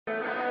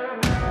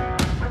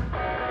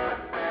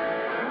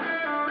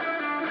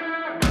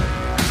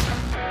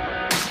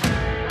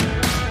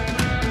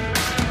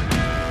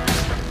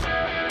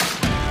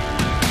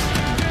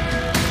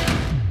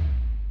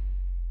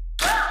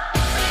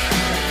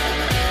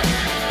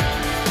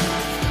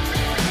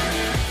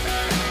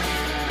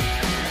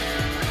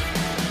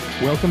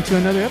Welcome to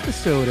another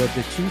episode of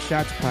the Two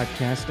Shots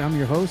Podcast. I'm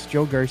your host,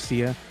 Joe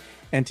Garcia,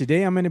 and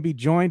today I'm going to be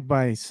joined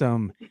by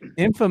some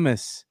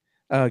infamous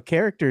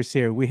characters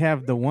here. We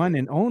have the one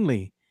and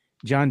only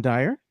John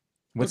Dyer.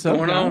 What's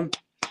going on?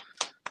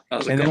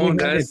 How's it going,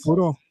 guys?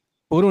 Puro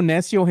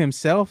Necio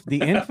himself, the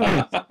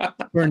infamous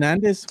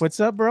Fernandez. What's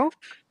up, bro?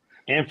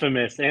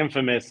 Infamous.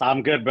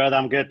 I'm good, brother.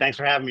 I'm good. Thanks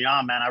for having me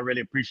on, man. I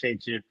really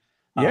appreciate you.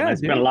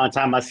 It's been a long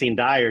time I've seen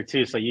Dyer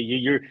too, so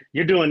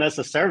you're doing us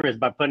a service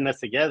by putting us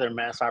together,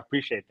 man. So I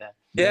appreciate that.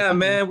 Yeah,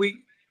 man.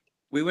 We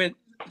went.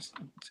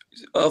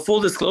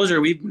 Full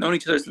disclosure, we've known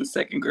each other since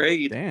second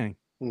grade. Dang.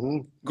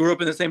 Mm-hmm. Grew up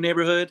in the same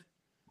neighborhood.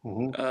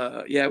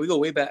 Mm-hmm. Yeah, we go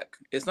way back.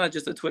 It's not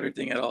just a Twitter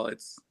thing at all.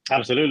 It's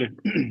absolutely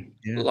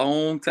a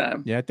long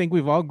time. Yeah, I think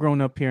we've all grown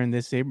up here in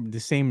the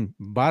same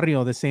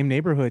barrio, the same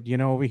neighborhood. You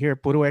know, over here,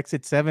 Puro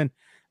Exit 7.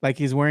 Like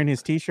he's wearing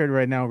his T-shirt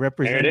right now.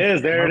 Representing.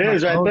 There it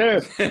is, right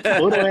there.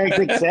 Puro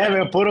Exit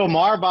 7, Puro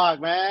Marbach,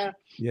 man.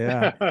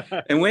 Yeah.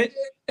 And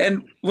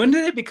when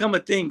did it become a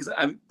thing? Because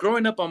I'm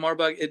growing up on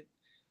Marbach, it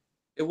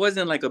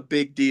wasn't like a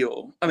big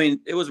deal. I mean,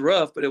 it was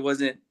rough, but it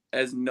wasn't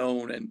as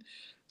known and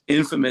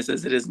infamous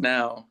as it is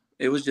now.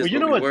 It was just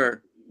what we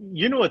were.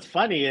 You know what's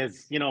funny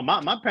is,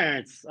 my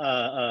parents,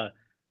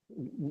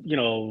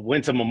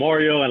 went to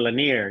Memorial and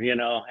Lanier,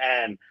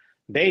 and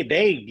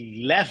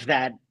they left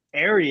that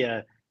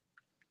area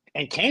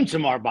and came to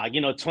Marbach,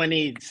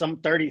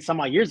 30 some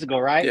odd years ago,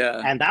 right?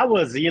 Yeah. And that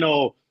was,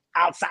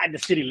 outside the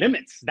city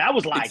limits. That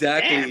was like,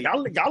 exactly.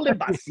 Damn, y'all live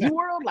by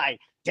SeaWorld?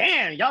 Like,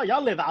 damn,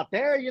 y'all live out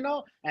there,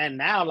 And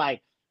now,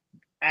 like,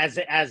 as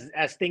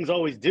things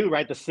always do,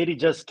 right? The city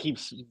just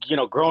keeps,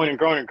 growing and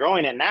growing and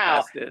growing. And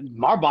now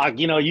Marbach,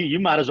 you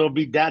might as well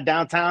be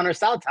downtown or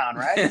Southtown,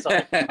 right? So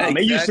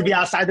exactly. It used to be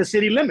outside the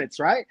city limits,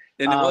 right?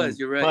 And it was,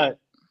 you're right. But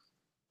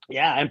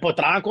yeah, and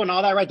Potranco and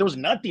all that, right? There was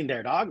nothing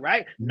there, dog,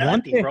 right?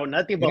 Nothing, bro.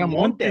 Nothing but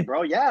Monte,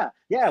 bro. Yeah.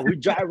 We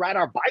ride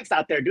our bikes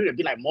out there, dude. It'd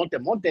be like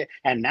Monte.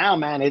 And now,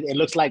 man, it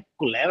looks like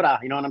Culebra.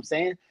 You know what I'm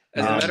saying?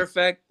 As a matter of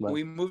fact, when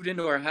we moved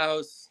into our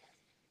house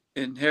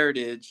in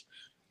Heritage,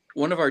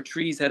 one of our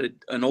trees had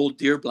an old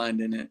deer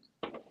blind in it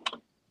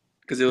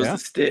because it was a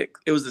stick.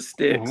 It was the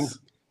sticks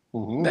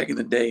back in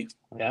the day.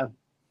 Yeah.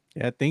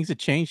 Yeah, things have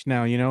changed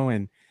now,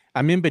 and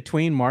I'm in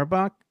between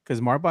Marbach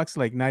because Marbach's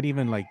like not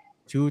even like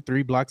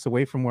 2-3 blocks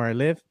away from where I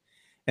live.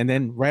 And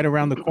then right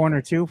around the corner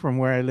too from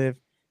where I live,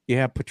 you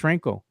have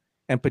Potranco.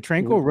 And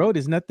Potranco Road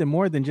is nothing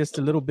more than just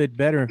a little bit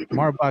better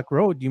Marbach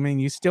Road.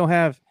 You still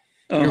have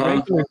your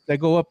regulars that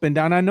go up and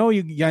down. I know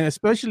you,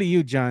 especially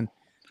you, John.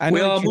 We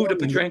all moved to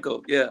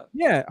Potranco. Yeah.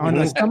 Yeah. On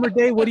a summer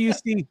day, what do you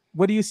see?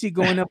 What do you see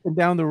going up and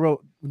down the road,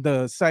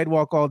 the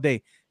sidewalk all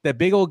day? That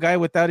big old guy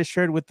without his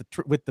shirt with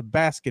the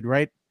basket,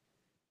 right?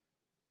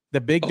 The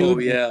big dude.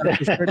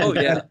 Oh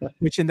yeah.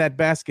 Pushing that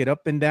basket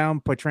up and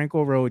down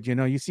Potranco Road.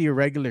 You see your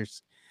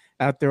regulars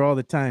out there all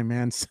the time,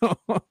 man. So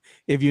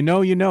if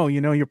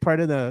you're part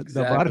of the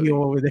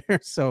barrio over there.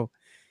 So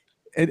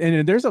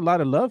and there's a lot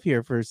of love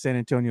here for San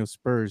Antonio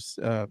Spurs.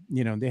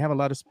 They have a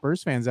lot of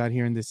Spurs fans out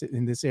here in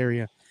this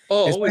area.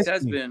 Oh, always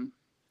has been.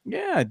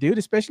 Yeah, dude,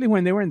 especially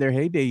when they were in their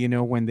heyday,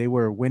 when they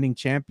were winning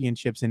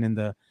championships and in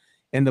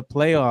the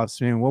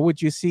playoffs, man. What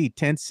would you see?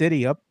 Tent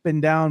City, up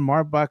and down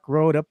Marbach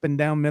Road, up and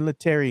down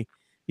Military,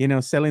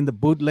 selling the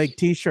bootleg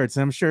T-shirts.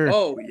 I'm sure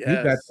you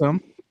got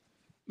some.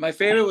 My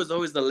favorite was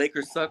always the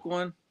Lakers suck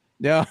one.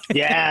 Yeah.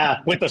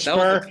 Yeah, with the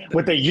spur,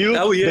 with the U.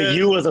 The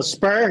U was a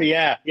spur.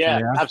 Yeah,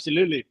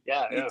 absolutely.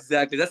 Yeah,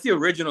 exactly. That's the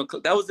original.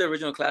 That was the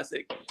original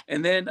classic.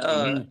 And then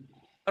I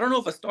don't know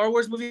if a Star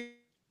Wars movie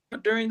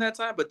during that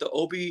time, but the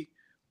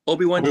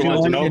Obi-Wan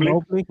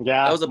Kenobi.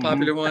 Yeah, that was a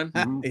popular one.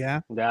 Yeah.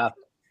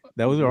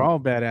 Those are all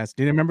badass.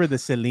 Do you remember the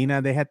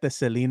Selena? They had the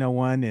Selena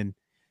one, and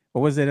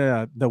what was it?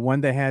 The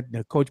one that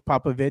had Coach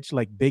Popovich,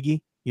 like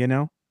Biggie.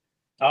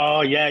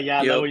 Oh yeah.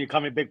 Yep. When you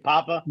call me Big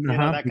Papa,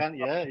 that kind.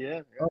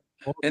 Yeah.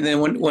 And then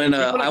when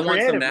I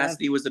Want Some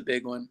Nasty was a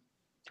big one.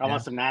 I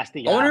Want Some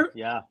Nasty. I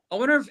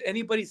wonder if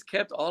anybody's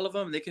kept all of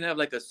them. They can have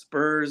like a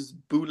Spurs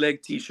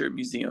bootleg T-shirt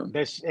museum.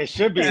 It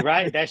should be,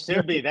 right. That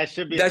should be.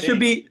 Definitely.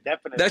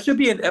 That should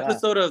be an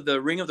episode of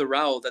the Ring of the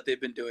Rowell that they've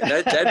been doing.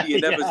 That'd be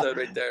an episode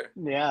right there.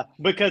 Yeah,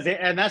 because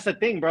and that's the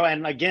thing, bro.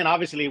 And again,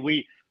 obviously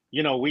we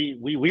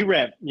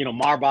rep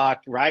Marbach,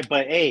 right?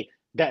 But hey,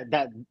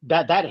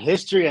 that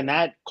history and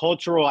that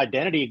cultural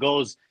identity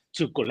goes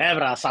to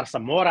Culebra,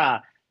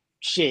 Zarzamora,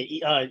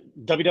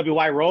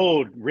 WWY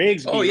Road,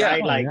 Rigsby,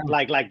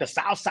 right? Like the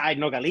South Side,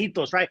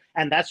 Nogalitos, right?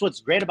 And that's what's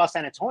great about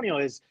San Antonio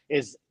is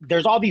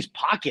there's all these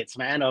pockets,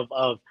 man,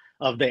 of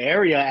the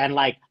area, and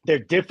like they're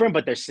different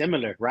but they're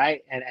similar,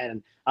 right?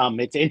 And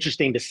it's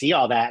interesting to see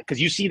all that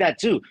because you see that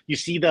too. You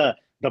see the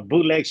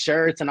bootleg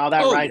shirts and all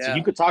that, right? Yeah. So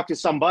you could talk to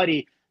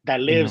somebody that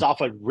lives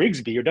off of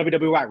Rigsby or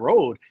WWY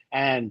Road,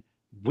 and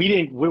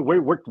we're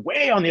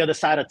way on the other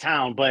side of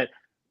town, but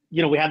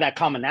we have that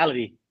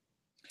commonality.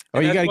 Oh,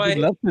 you got to give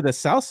love to the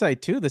South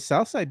Side too. The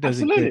South Side does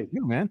it good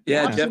too, man.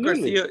 Yeah,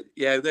 absolutely. Jeff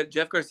Garcia. Yeah,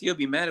 Jeff Garcia will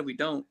be mad if we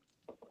don't.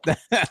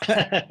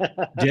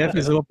 Jeff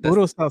is a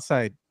puro South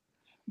Side.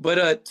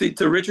 But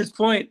to Richard's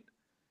point,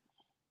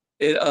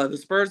 The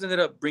Spurs ended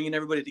up bringing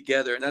everybody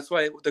together, and that's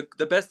why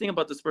the best thing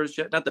about the Spurs,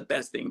 not the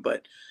best thing,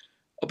 but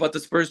about the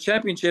Spurs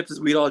championships is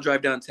we'd all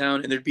drive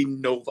downtown and there'd be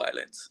no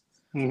violence.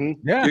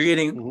 Mm-hmm. Yeah. You're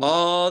getting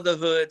all the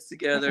hoods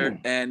together,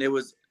 and it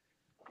was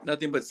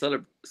nothing but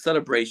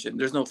celebration.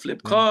 There's no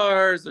flip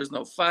cars. There's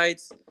no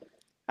fights.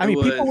 I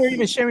mean, people were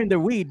even sharing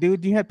their weed,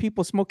 dude. You had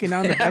people smoking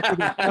out in the back of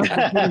their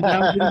truck,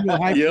 down, giving you a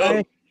high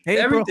five. Hey,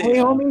 everything. Bro, hey,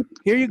 homie,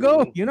 here you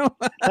go. You know,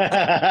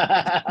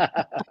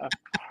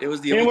 it was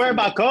the. You didn't worry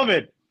about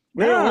COVID.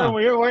 We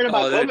were worried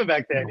about COVID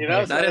back then, you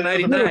know. Not in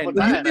 '99.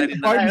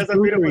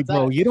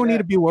 Bro, you don't need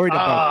to be worried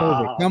about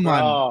COVID. Come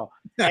on.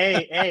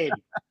 Hey,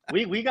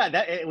 we got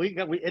that.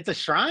 It's a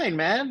shrine,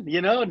 man.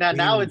 You know,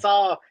 now it's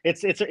all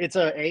it's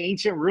a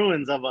ancient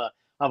ruins of a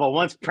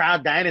once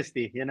proud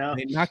dynasty. You know,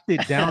 they knocked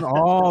it down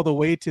all the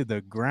way to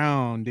the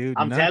ground, dude.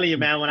 I'm telling you,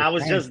 man. When I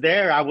was just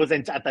there, I was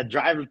at the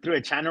drive-through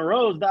at China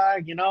Rose,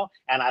 dog. You know,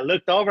 and I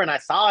looked over and I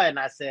saw it, and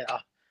I said, "Oh."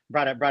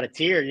 Brought a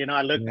tear, you know.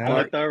 I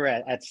looked over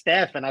at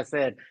Steph and I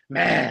said,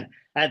 "Man,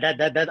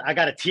 that I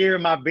got a tear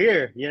in my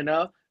beer," you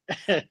know.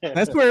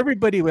 That's where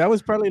everybody. That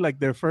was probably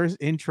like their first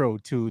intro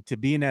to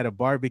being at a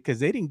bar because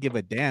they didn't give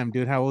a damn,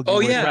 dude. How old?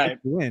 Oh you yeah,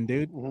 were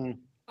dude. Mm-hmm.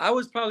 I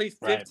was probably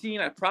 15.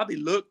 I probably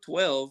looked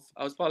 12.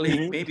 I was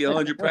probably maybe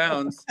 100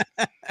 pounds,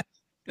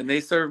 and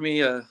they served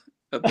me a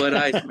Bud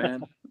Ice,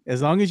 man.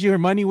 As long as your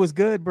money was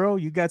good, bro,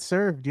 you got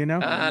served. You know.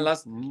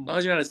 As long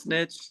as you're not a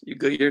snitch, you're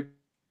good.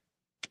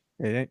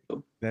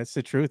 That's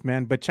the truth,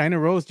 man. But China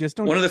Rose just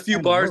don't. One of the few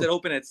bars that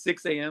open at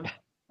 6 a.m.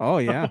 Oh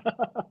yeah.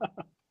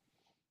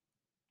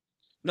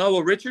 No,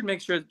 well, Richard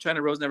makes sure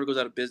China Rose never goes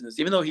out of business,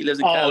 even though he lives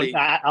in Cali.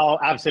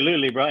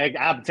 Absolutely, bro.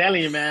 I'm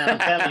telling you, man. I'm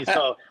telling you.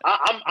 So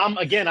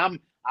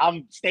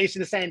I'm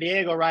stationed in San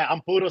Diego, right?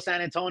 I'm puro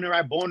San Antonio,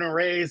 right? Born and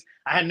raised.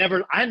 I had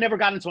never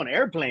got into an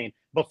airplane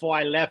before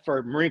I left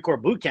for Marine Corps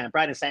boot camp,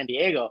 right in San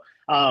Diego.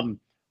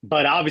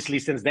 But obviously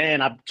since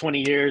then,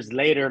 20 years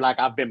later, like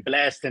I've been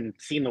blessed and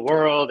seen the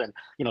world and,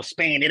 you know,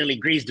 Spain, Italy,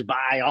 Greece,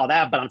 Dubai, all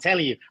that. But I'm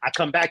telling you, I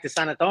come back to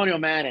San Antonio,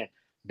 man, and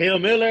Bill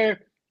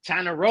Miller,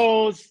 China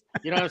Rose,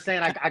 you know what I'm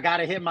saying? I got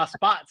to hit my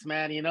spots,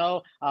 man, you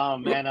know?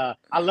 And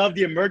I love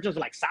the emergence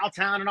of like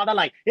Southtown and all that.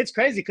 Like, it's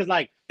crazy because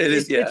like,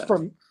 it's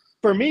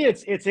for me,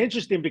 it's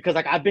interesting because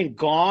like I've been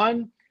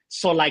gone.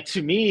 So like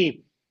to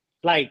me,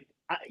 like,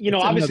 you know,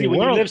 obviously when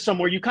you live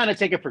somewhere, you kind of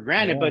take it for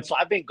granted. But so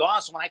I've been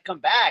gone. So when I come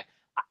back,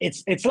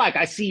 it's like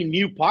I see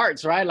new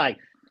parts, right? Like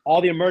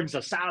all the emergence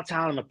of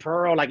Southtown and the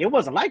Pearl. Like it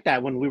wasn't like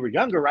that when we were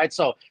younger, right?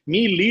 So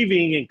me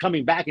leaving and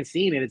coming back and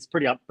seeing it, it's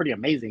pretty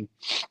amazing.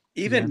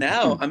 Even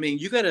now, I mean,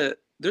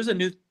 there's a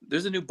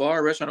new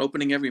bar restaurant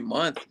opening every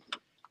month,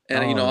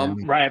 and you know,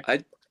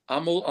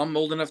 I'm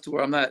old enough to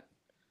where I'm not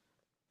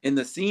in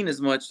the scene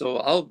as much,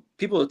 so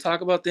people will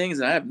talk about things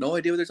and I have no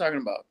idea what they're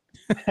talking about.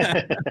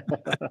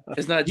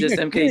 It's not just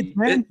MK. Kids,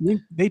 man.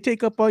 They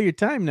take up all your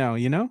time now,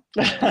 you know?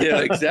 Yeah,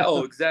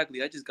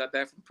 exactly. I just got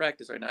back from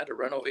practice right now. I had to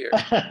run over here.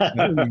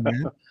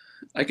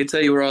 I can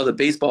tell you where all the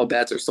baseball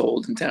bats are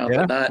sold in town,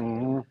 but not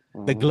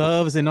the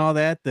gloves and all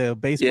that, the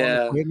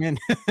baseball equipment.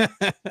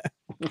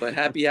 But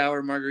happy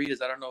hour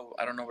margaritas, I don't know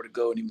where to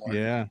go anymore.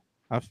 Yeah,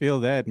 I feel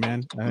that,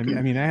 man. I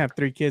mean, I have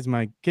 3 kids.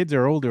 My kids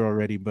are older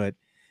already, but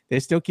they're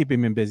still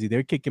keeping me busy.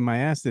 They're kicking my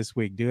ass this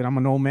week, dude. I'm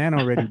an old man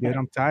already, dude.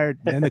 I'm tired.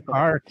 And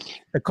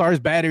the car's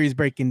battery's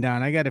breaking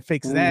down. I got to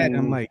fix that. And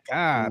I'm like,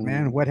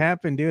 man, what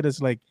happened, dude?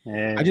 It's like,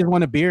 I just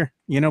want a beer.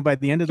 You know, by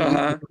the end of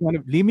the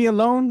week, leave me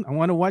alone. I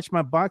want to watch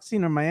my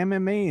boxing or my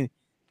MMA. And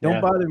don't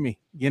bother me.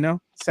 You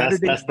know,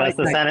 Saturday.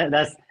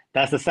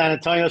 That's the San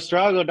Antonio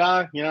struggle,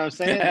 dog. You know what I'm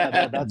saying?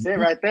 That's it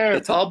right there.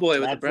 The tall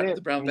boy with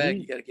the brown bag.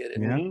 You got to get it.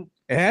 Yeah.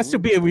 It has to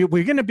be.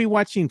 We're going to be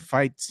watching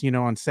fights, you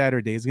know, on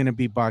Saturday. It's going to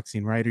be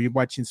boxing, right? Or you're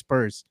watching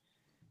Spurs.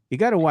 You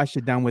got to wash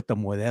it down with the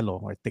Modelo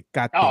or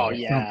Tecate. Oh,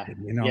 yeah.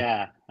 You know?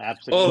 Yeah,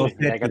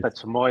 absolutely. I got the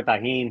chamoy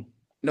tajin.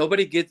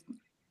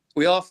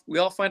 We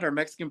all find our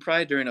Mexican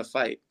pride during a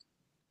fight.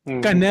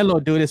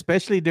 Canelo, dude,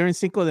 especially during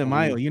Cinco de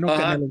Mayo. You know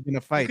Canelo's going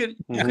to fight. You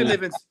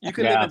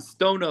could live in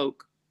Stone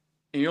Oak,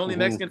 and your only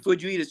Mexican food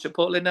you eat is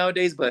Chipotle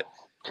nowadays, but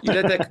you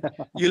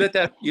let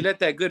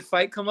that good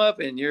fight come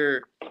up and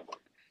you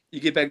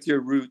get back to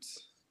your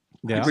roots.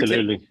 Yeah,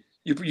 absolutely.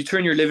 You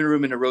turn your living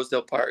room into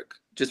Rosedale Park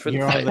just for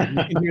the fight.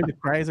 You can hear the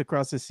cries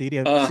across the city.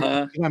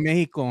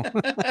 Mexico.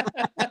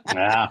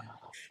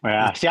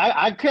 Yeah. See,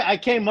 I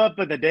came up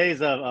with the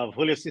days of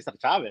Julio Cesar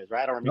Chavez,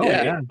 right? I remember.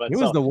 Yeah. But he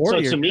was the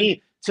warrior.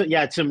 So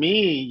to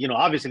me, you know,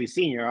 obviously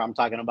senior, I'm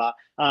talking about.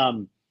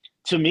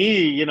 To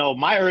me, you know,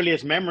 my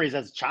earliest memories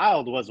as a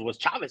child was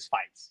Chavez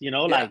fights. You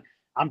know, like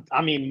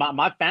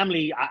my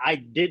family,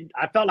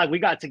 I felt like we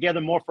got together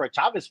more for a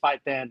Chavez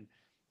fight than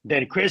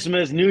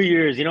Christmas, New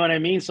Year's, you know what I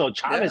mean? So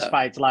Chavez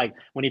fights, like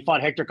when he fought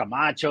Hector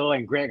Camacho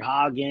and Greg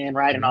Hagen,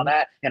 right, and all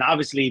that, and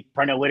obviously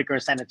Pernell Whitaker in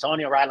San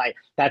Antonio, right, like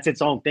that's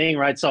its own thing,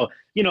 right? So,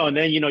 you know, and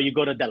then, you know, you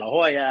go to De La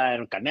Hoya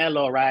and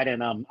Canelo, right,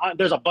 and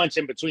there's a bunch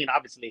in between,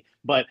 obviously,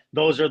 but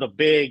those are the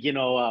big, you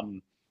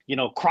know,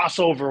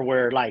 crossover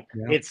where, like,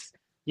 it's,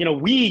 you know,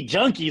 we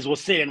junkies will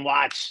sit and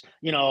watch,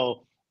 you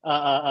know,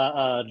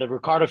 the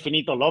Ricardo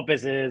Finito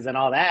Lopez's and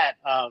all that,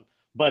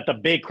 But the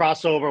big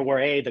crossover where,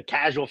 hey, the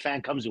casual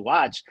fan comes to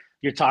watch,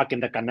 you're talking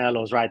the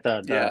Canelos, right?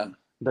 The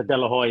De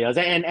La Hoyas,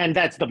 and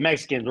that's the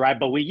Mexicans, right?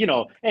 But we,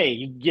 hey,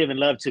 you giving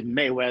love to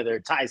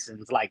Mayweather,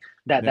 Tyson's, like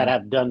that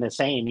have done the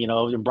same,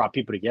 and brought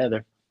people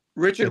together.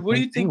 Richard, what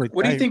do you think?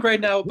 What do you think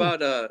right now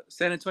about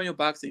San Antonio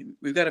boxing?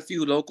 We've got a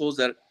few locals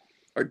that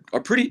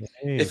are pretty.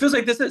 It feels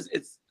like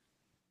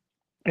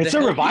it's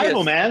a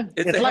revival, man.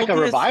 It's like a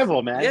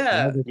revival, man.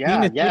 Yeah,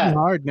 it's getting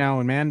hard now,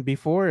 man.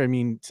 Before, I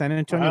mean, San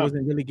Antonio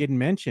wasn't really getting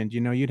mentioned.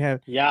 You'd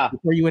have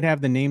before you would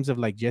have the names of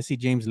like Jesse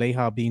James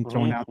Leija being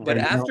thrown out. But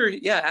after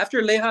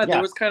Leija,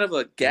 there was kind of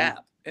a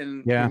gap,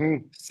 and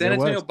San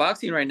Antonio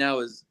boxing right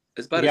now is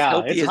about as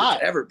healthy as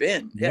it's ever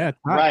been.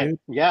 Right. Dude.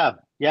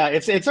 Yeah.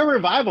 It's a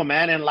revival,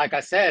 man. And like I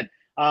said,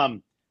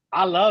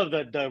 I love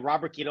the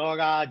Robert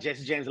Quiroga,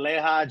 Jesse James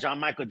Leija, John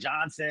Michael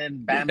Johnson,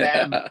 Bam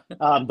Bam,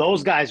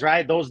 those guys,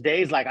 right? Those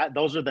days,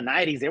 those were the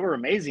 90s. They were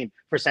amazing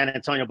for San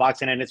Antonio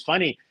boxing. And it's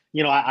funny,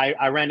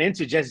 I ran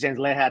into Jesse James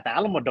Leija at the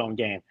Alamo Dome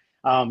game.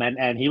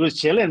 And he was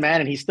chilling,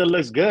 man, and he still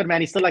looks good,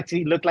 man.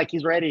 He looked like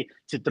he's ready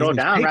to throw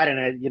down, right?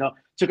 And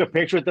took a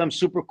picture with them,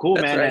 super cool,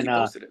 man. Right,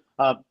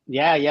 and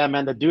yeah,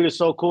 man, the dude is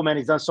so cool, man.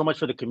 He's done so much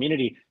for the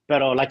community.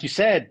 But like you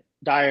said,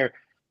 Dyer,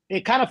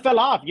 it kind of fell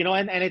off,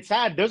 and it's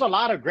sad. There's a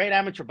lot of great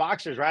amateur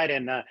boxers, right?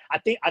 And I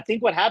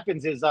think what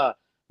happens is the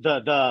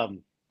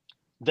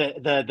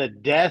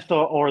death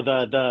or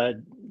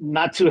the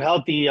not too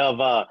healthy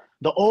of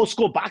the old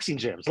school boxing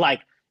gyms,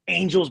 like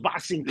Angels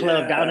Boxing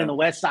Club down in the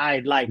West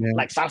Side, like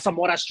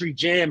Salsamora Street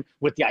Gym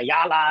with the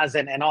Ayalas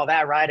and all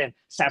that, right? And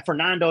San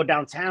Fernando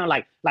downtown,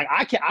 like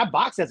I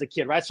boxed as a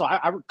kid, right? So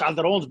I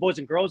Calderon's Boys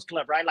and Girls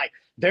Club, right? Like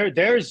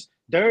there's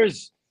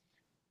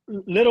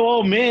little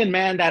old men,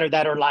 man,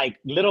 that are like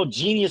little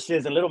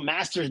geniuses and little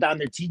masters down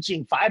there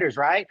teaching fighters,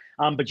 right?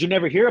 But you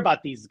never hear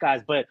about these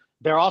guys, but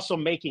they're also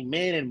making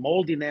men and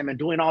molding them and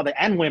doing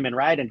and women,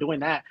 right? And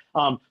doing that.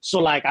 So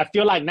like, I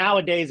feel like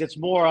nowadays it's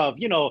more of,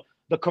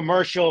 the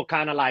commercial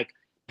kind of like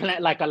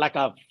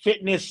a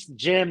fitness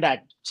gym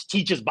that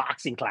teaches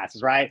boxing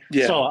classes, right?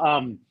 Yeah.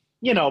 So,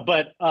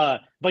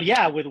 but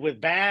yeah, with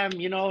Bam,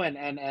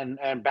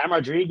 and Bam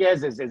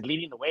Rodriguez is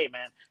leading the way,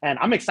 man. And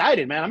I'm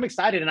excited, man. I'm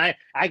excited. And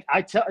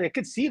I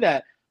could see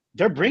that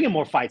they're bringing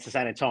more fights to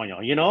San Antonio,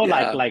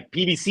 like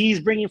PBC's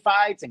bringing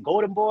fights and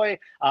Golden Boy.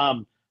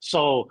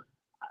 So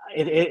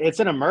it's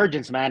an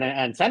emergence, man.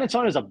 And San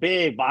Antonio is a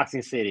big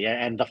boxing city,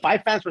 and the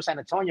fight fans for San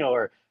Antonio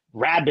are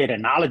rabid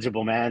and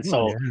knowledgeable, man.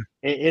 So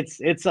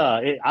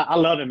I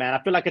love it, man.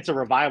 I feel like it's a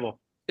revival.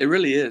 It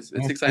really is.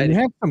 It's exciting. And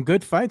they have some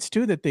good fights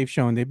too that they've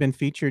shown. They've been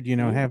featured,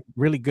 have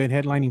really good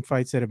headlining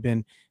fights that have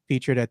been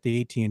featured at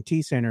the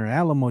AT&T Center,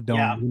 Alamo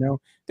Dome,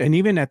 and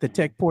even at the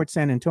Techport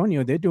San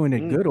Antonio, they're doing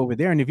it good over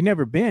there. And if you've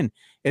never been,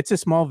 it's a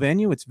small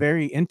venue. It's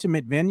very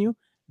intimate venue,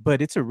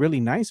 but it's a really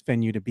nice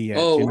venue to be at.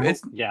 Oh,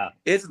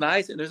 it's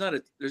nice, and there's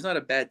not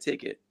a bad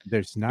ticket.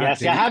 There's not. Yeah,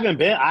 see, I haven't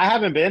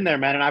been there,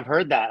 man, and I've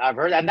heard that,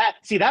 and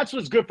that's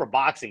what's good for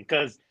boxing,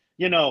 because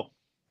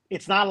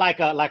it's not like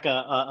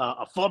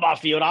a football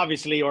field,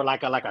 obviously, or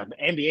like an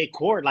NBA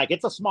court. Like,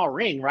 it's a small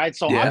ring, right?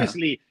 So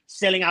obviously,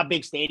 selling out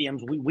big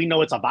stadiums, we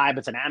know it's a vibe,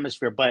 it's an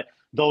atmosphere. But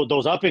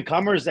those up and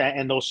comers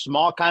and those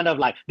small kind of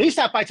like, they used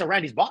to have fights at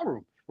Randy's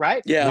Ballroom,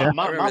 right? Yeah,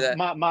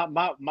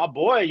 my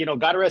boy,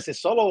 God rest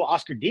his soul,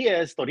 Oscar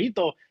Diaz,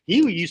 Torito,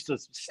 he used to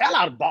sell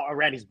out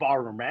Randy's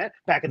Ballroom, man,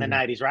 back in the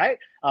 90s, right?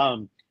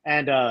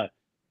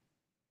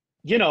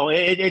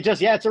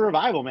 It's a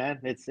revival, man.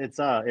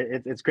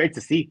 It's great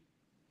to see.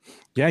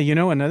 Yeah,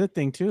 another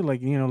thing too, like,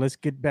 let's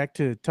get back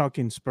to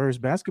talking Spurs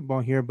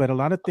basketball here, but a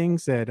lot of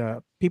things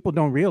that people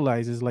don't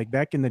realize is, like,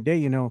 back in the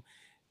day,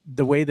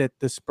 the way that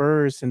the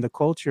Spurs and the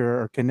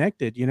culture are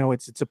connected,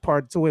 it's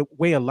a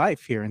way of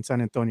life here in San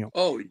Antonio.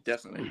 Oh,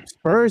 definitely.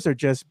 Spurs are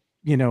just,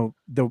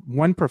 the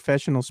one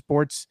professional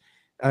sports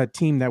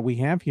team that we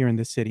have here in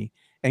the city.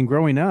 And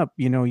growing up,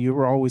 you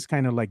were always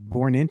kind of like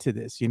born into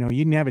this, you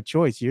didn't have a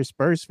choice. You're a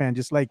Spurs fan,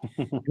 just like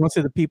most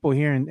of the people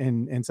here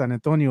in San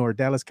Antonio or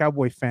Dallas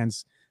Cowboy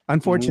fans.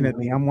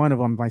 Unfortunately, I'm one of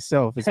them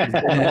myself. It's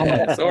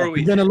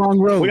been a long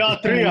road. We all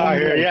three are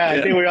here. Yeah,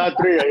 I think we all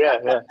three are.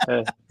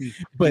 Yeah.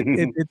 But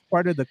it's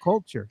part of the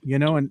culture,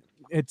 and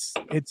it's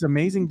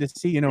amazing to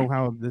see,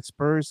 how the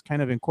Spurs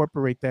kind of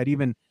incorporate that,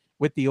 even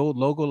with the old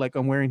logo, like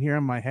I'm wearing here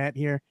on my hat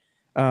here,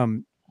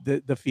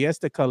 the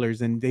Fiesta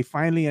colors, and they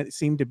finally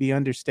seem to be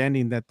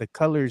understanding that the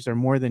colors are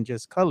more than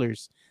just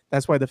colors.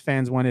 That's why the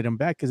fans wanted them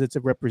back, because it's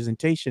a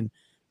representation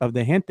of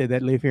the gente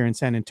that live here in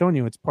San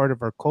Antonio. It's part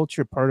of our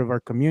culture, part of our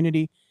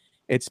community.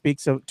 It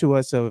speaks to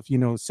us of,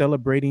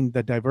 celebrating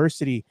the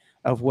diversity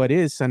of what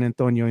is San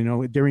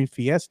Antonio, during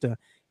Fiesta.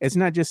 It's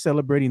not just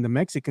celebrating the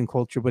Mexican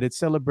culture, but it's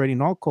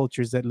celebrating all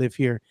cultures that live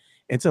here.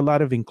 It's a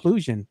lot of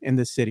inclusion in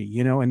the city,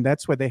 and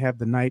that's why they have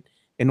the night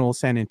in Old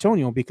San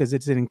Antonio, because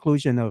it's an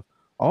inclusion of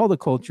all the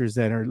cultures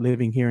that are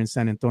living here in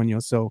San Antonio.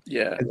 So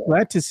I'm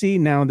glad to see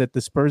now that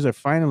the Spurs are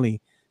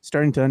finally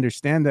starting to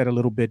understand that a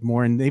little bit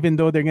more. And even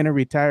though they're going to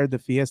retire the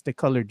Fiesta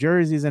colored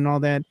jerseys and all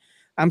that,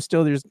 I'm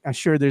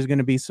sure there's going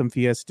to be some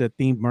Fiesta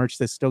themed merch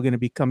that's still going to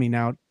be coming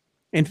out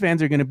and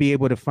fans are going to be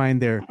able to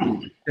find their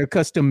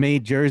custom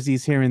made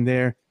jerseys here and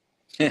there.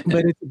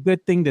 But it's a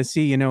good thing to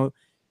see,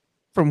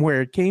 from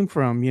where it came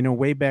from,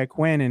 way back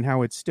when, and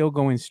how it's still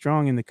going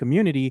strong in the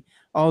community,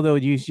 although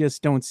you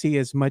just don't see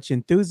as much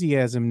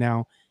enthusiasm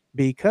now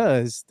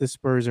because the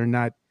Spurs are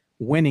not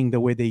winning the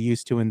way they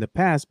used to in the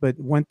past. But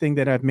one thing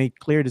that I've made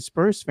clear to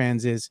Spurs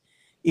fans is,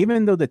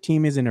 even though the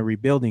team is in a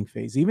rebuilding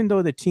phase, even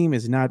though the team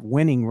is not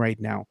winning right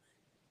now,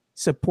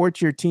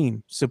 support your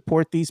team,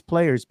 support these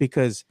players,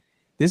 because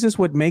this is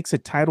what makes a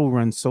title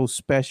run so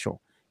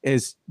special.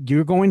 Is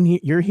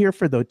you're here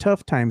for the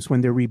tough times when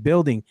they're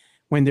rebuilding,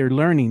 when they're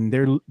learning,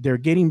 they're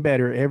getting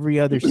better every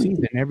other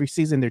season. Every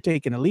season they're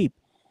taking a leap.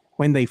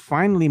 When they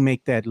finally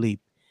make that leap,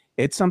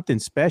 it's something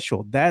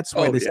special. That's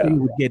why the city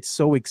would get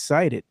so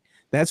excited.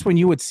 That's when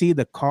you would see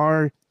the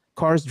cars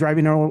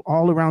driving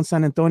all around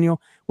San Antonio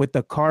with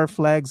the car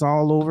flags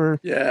all over.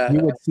 Yeah. You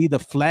would see the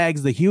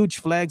flags, the huge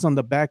flags on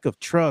the back of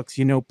trucks,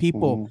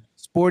 people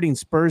sporting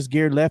Spurs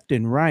gear left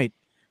and right,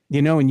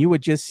 and you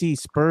would just see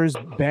Spurs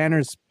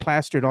banners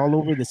plastered all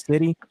over the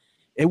city.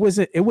 It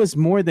was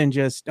more than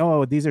just,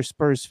 oh, these are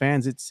Spurs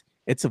fans. It's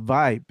a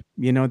vibe,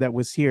 that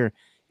was here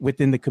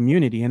within the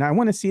community. And I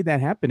want to see that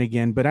happen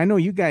again. But I know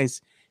you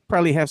guys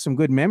probably have some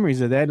good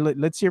memories of that.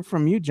 Let's hear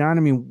from you, John.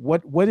 I mean,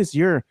 what is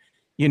your,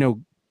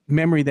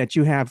 memory that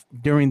you have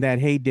during that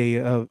heyday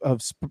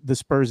of the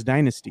Spurs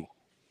dynasty?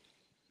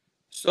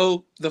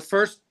 So the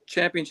first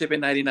championship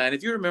in '99,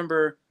 if you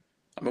remember,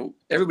 I mean,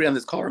 everybody on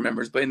this call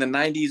remembers, but in the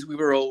 '90s, we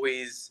were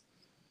always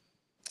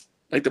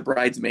like the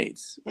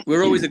bridesmaids. We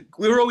were always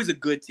a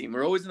good team. We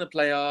were always in the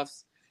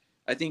playoffs.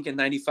 I think in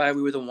 '95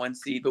 we were the 1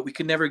 seed, but we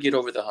could never get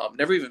over the hump,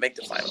 never even make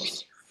the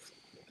finals.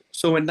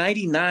 So in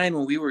 '99,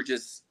 when we were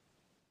just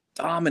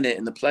dominant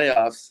in the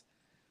playoffs,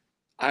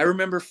 I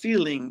remember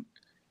feeling,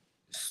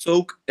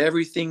 soak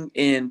everything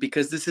in,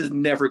 because this is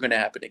never going to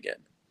happen again.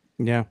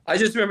 Yeah. I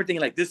just remember thinking,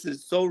 like, this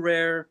is so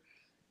rare.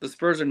 The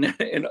Spurs are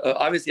and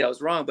obviously I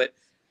was wrong, but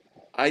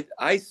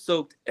I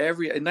soaked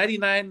in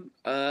 '99,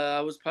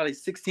 I was probably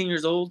 16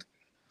 years old.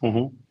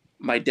 Mm-hmm.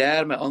 My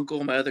dad, my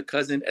uncle, my other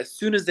cousin, as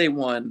soon as they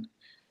won,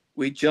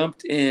 we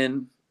jumped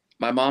in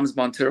my mom's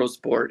Montero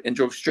Sport and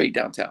drove straight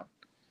downtown.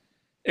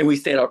 And we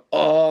stayed out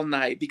all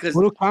night because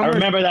I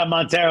remember that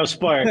Montero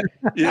Sport.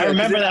 I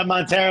remember that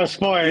Montero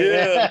Sport.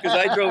 Yeah, because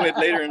I drove it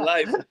later in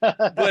life.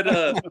 But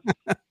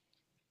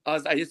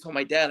I just told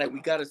my dad, like,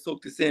 we got to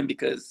soak this in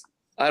because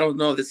I don't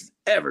know if this is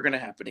ever going to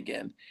happen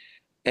again.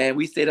 And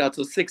we stayed out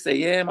till 6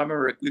 a.m. I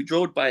remember we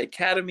drove by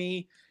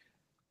Academy.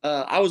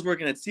 I was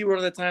working at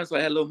SeaWorld at the time, so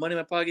I had a little money in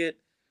my pocket.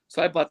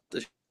 So I bought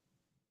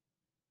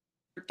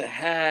the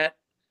hat,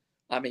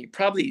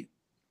 probably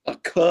a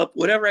cup,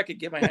 whatever I could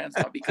get my hands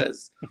on,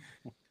 because,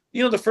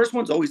 the first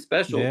one's always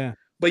special,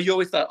 but you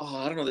always thought, oh,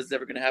 I don't know if this is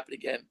ever going to happen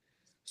again.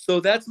 So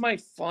that's my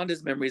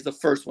fondest memory, is the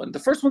first one. The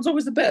first one's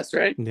always the best,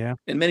 right? Yeah.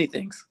 In many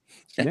things.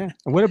 Yeah.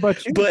 And what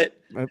about you? But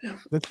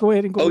let's go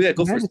ahead and go. Oh, yeah,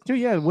 go first.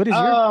 Yeah. What is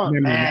your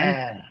memory,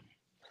 man?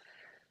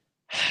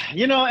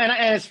 And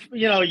as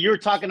you were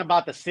talking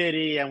about the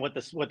city and what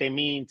they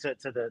mean to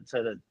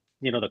the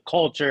the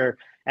culture,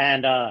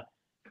 and I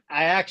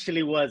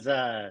actually was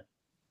I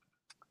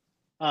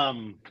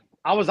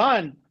was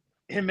on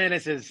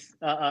Jimenez's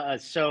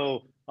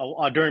show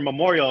during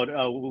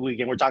Memorial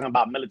Weekend. We're talking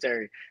about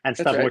military and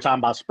stuff. Right. We're talking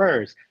about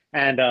Spurs,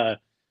 and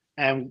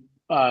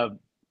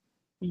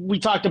we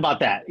talked about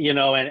that,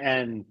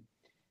 and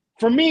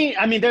for me,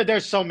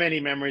 there's so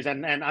many memories,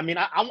 and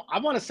I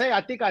want to say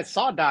I think I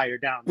saw Dyer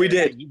down there. We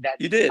did.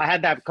 You did. I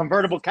had that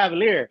convertible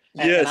Cavalier,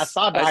 and I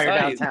saw Dyer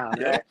downtown.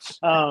 Yeah.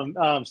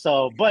 Right?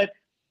 But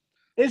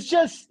it's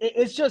just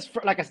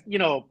like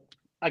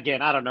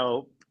again, I don't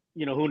know,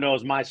 who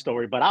knows my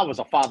story, but I was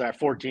a father at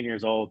 14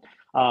 years old.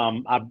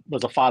 I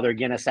was a father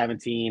again at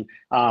 17,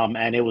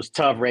 and it was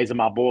tough raising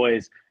my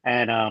boys.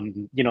 And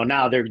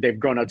now they've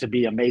grown up to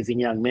be amazing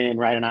young men,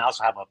 right? And I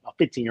also have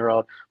a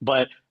 15-year-old,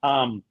 but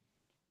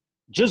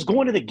just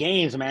going to the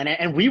games, man,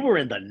 and we were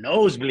in the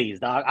nosebleeds,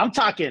 dog. I'm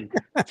talking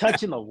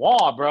touching the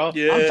wall, bro.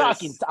 Yes.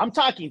 I'm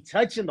talking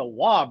touching the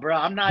wall, bro.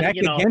 I'm not, back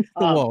against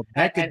the wall.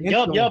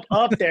 Yup,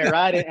 up there,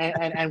 right?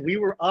 and we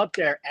were up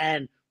there,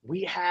 and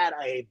we had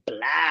a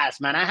blast,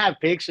 man. I have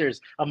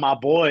pictures of my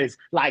boys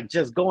like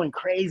just going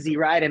crazy,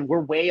 right? And we're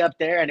way up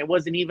there, and it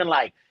wasn't even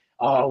like,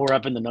 oh, we're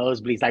up in the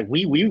nosebleeds. Like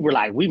we were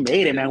like, we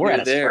made it, man. We're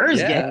at a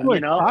Spurs game,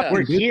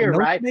 We're here,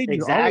 right?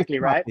 Exactly,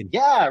 right?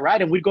 Yeah, right.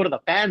 And we'd go to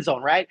the fan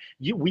zone, right?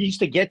 We used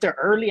to get there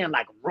early and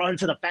like run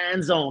to the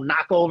fan zone,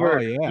 knock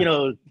over,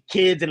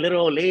 kids and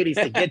little old ladies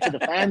to get to the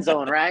fan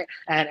zone, right?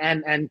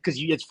 And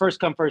because it's first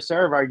come, first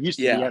serve, or used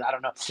to be, I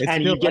don't know.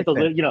 And you get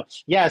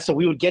so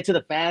we would get to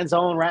the fan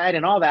zone, right?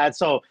 And all that.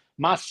 So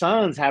my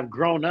sons have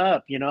grown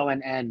up,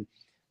 and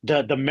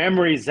the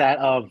memories that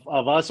of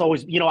us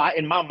always,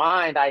 in my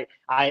mind, I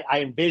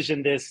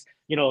envision this,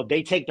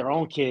 they take their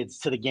own kids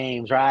to the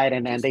games, right?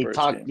 And they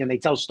talk and they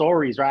tell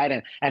stories,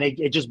 right? And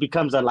it just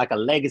becomes a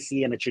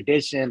legacy and a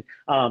tradition.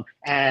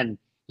 And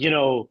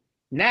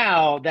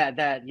now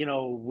that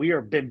we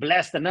are been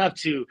blessed enough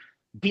to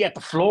be at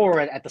the floor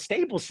at the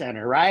Staples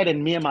Center, right?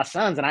 And me and my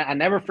sons, and I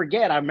never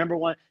forget. I remember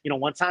one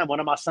time one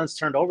of my sons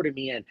turned over to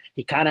me and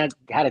he kind of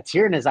had a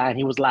tear in his eye, and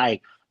he was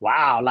like,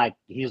 "Wow!" Like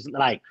he's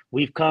like,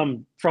 "We've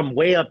come from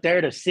way up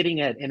there to sitting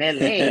in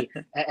LA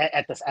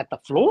at the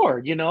floor,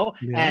 you know."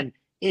 Yeah. And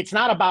it's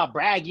not about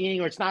bragging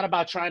or it's not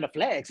about trying to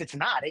flex. It's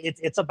not.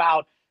 It's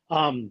about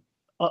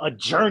a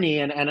journey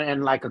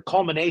and like a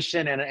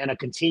culmination and a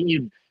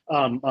continued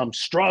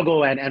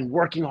struggle and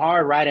working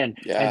hard, right? And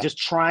just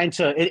trying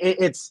to.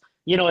 It's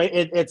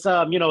it's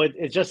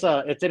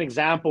an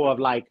example of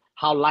like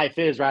how life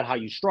is, right? How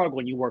you struggle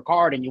and you work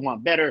hard and you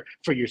want better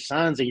for your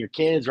sons and your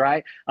kids,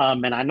 right?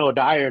 And I know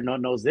Dyer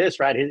knows this,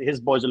 right? His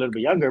boy's a little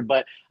bit younger,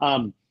 but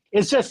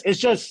it's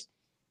just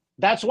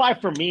that's why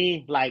for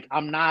me, like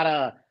I'm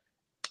not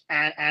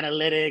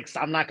analytics.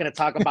 I'm not going to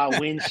talk about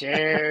win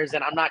shares,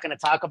 and I'm not going to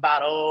talk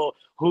about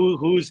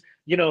who's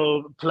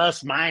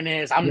plus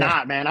minus. I'm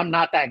not, man. I'm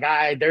not that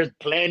guy. There's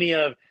plenty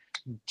of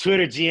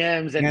Twitter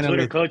GMs and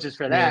Twitter coaches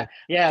for that.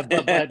 Yeah,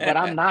 but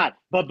I'm not.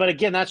 But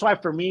again, that's why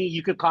for me,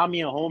 you could call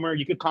me a homer,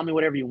 you could call me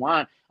whatever you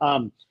want.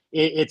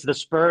 It's the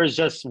Spurs,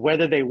 just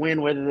whether they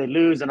win, whether they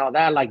lose, and all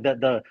that. Like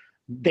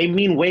they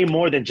mean way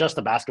more than just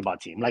a basketball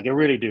team. Like it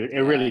really do. It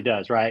really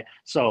does, right?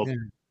 So. Yeah.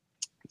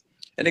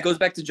 And it goes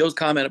back to Joe's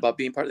comment about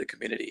being part of the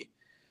community.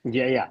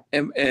 Yeah.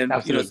 And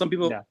some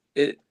people,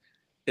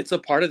 it's a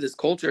part of this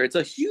culture. It's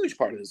a huge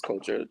part of this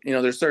culture.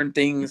 There's certain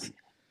things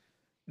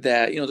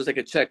that, there's like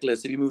a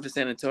checklist. If you move to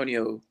San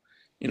Antonio,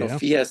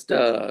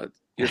 Fiesta,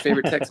 your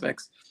favorite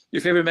Tex-Mex,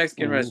 your favorite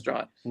Mexican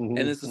restaurant. And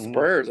it's the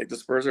Spurs. Like the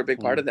Spurs are a big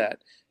part of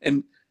that.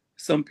 And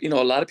some, a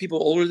lot of people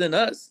older than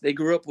us, they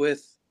grew up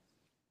with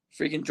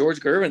freaking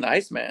George Gervin, the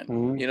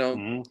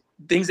Iceman,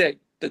 things that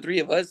the three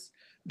of us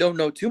don't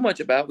know too much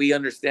about. We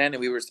understand and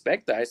we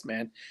respect the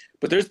Iceman,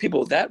 but there's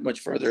people that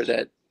much further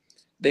that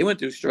they went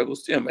through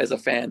struggles too. As a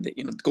fan,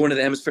 that going to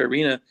the Hemisphere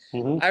Arena.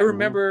 I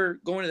remember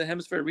going to the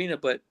Hemisphere Arena,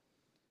 but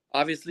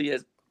obviously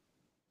as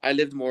I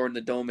lived more in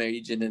the Dome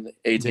region and the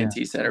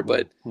AT&T Center,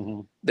 but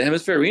the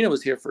Hemisphere Arena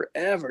was here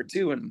forever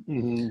too.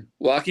 And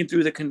walking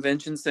through the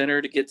convention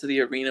center to get to the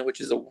arena, which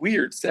is a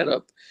weird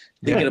setup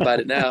thinking about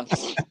it now.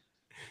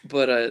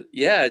 But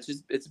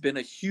it's been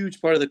a huge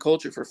part of the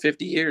culture for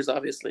 50 years,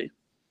 obviously.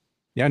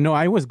 Yeah, no,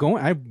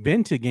 I've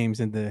been to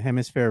games in the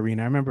Hemisphere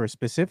Arena. I remember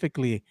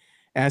specifically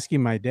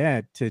asking my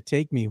dad to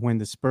take me when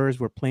the Spurs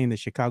were playing the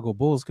Chicago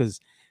Bulls, because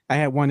I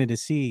had wanted to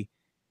see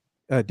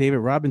David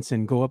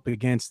Robinson go up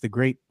against the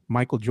great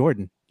Michael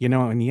Jordan,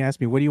 and he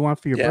asked me, "What do you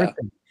want for your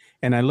birthday?"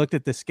 And I looked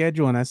at the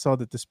schedule and I saw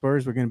that the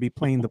Spurs were going to be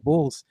playing the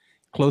Bulls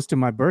close to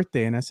my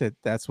birthday. And I said,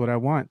 "That's what I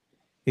want."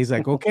 He's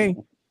like, "Okay."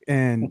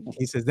 And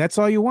he says, "That's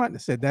all you want?" I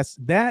said, "That's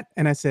that."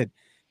 And I said,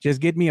 "Just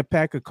get me a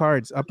pack of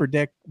cards, Upper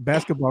Deck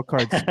basketball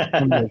cards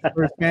from the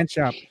Spurs fan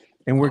shop,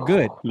 and we're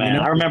good." Man,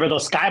 I remember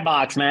those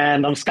Skybox,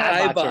 man. Those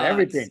Skybox for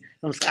everything.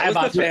 Those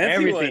Skybox for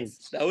everything.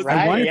 That was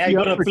right. Yeah, you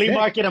go to the flea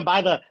market and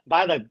buy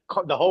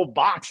the whole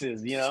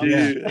boxes. Yeah.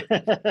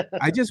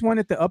 I just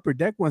wanted the Upper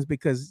Deck ones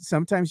because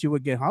sometimes you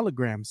would get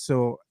holograms.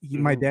 So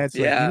my dad's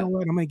like, "You know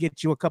what? I'm gonna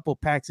get you a couple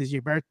packs as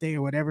your birthday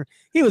or whatever."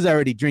 He was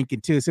already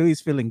drinking too, so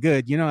he's feeling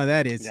good. You know how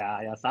that is.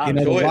 Yeah.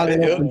 The wallet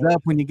opens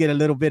up when you get a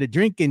little bit of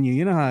drink in you.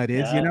 You know how it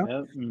is.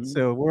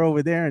 So we're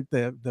over there at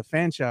the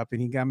fan shop,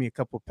 and he got me a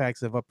couple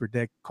packs of Upper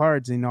Deck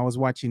cards, and I was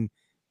watching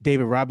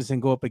David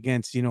Robinson go up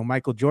against,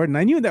 Michael Jordan.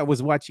 I knew that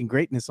was watching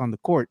greatness on the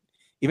court.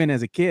 Even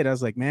as a kid, I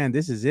was like, man,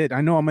 this is it.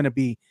 I know I'm going to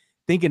be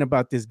thinking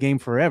about this game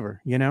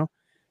forever,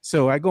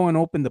 So I go and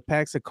open the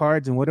packs of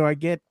cards, and what do I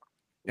get?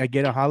 I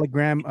get a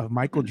hologram of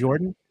Michael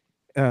Jordan,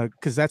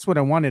 because that's what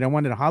I wanted. I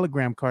wanted a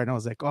hologram card, and I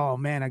was like, oh,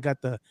 man, I got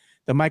the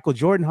Michael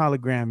Jordan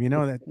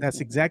hologram,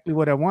 that's exactly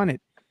what I wanted.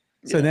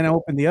 So then I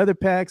opened the other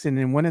packs, and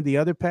in one of the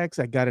other packs,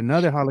 I got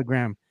another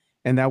hologram,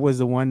 and that was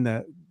the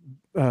one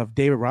of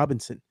David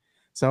Robinson.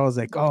 So I was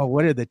like, oh,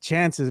 what are the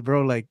chances,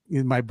 bro? Like,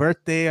 my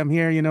birthday, I'm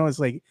here, it's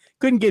like,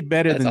 couldn't get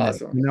better than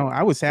awesome. That.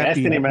 I was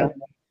happy. Destiny, man.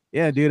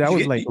 Yeah, dude, I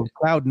was like on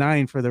cloud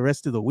 9 for the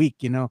rest of the week,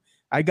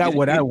 I got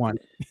what I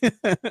wanted.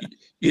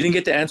 You didn't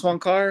get the Antoine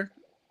Carr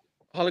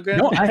hologram?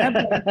 No, I have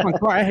Antoine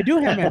Carr. I do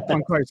have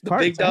Antoine Carr's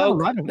cards. Big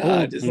dog?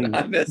 No, just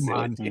not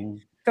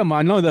messing. Come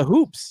on, no, the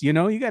hoops, you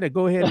got to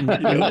go ahead and back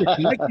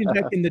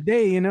in the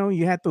day,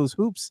 you had those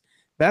hoops.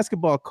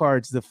 Basketball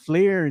cards, the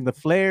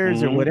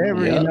flares or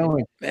whatever,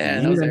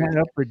 and you had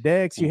Upper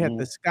Decks, you had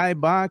the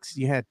Skybox,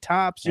 you had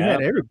Tops, you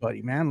had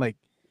everybody, man. Like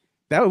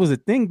that was a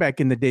thing back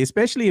in the day,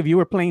 especially if you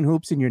were playing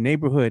hoops in your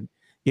neighborhood,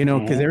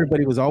 because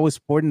everybody was always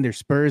sporting their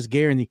Spurs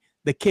gear and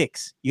the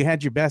kicks. You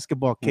had your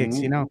basketball kicks,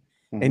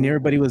 and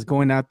everybody was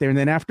going out there. And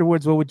then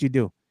afterwards, what would you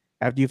do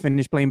after you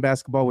finished playing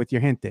basketball with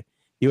your gente?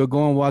 You would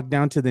go and walk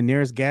down to the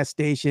nearest gas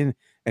station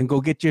and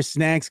go get your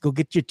snacks, go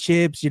get your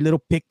chips, your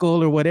little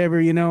pickle or whatever,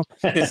 limon,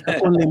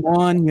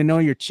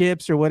 your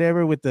chips or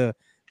whatever with the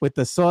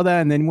soda.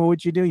 And then what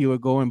would you do? You would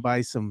go and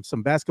buy some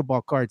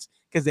basketball cards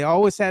because they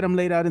always had them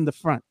laid out in the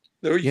front.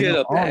 There was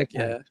a pack,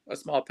 a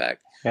small pack.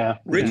 Yeah.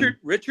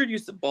 Richard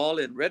used to ball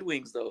in Red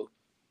Wings though.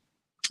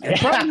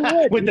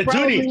 With the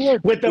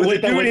Dooney, with the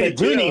Dooney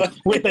duck,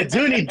 with the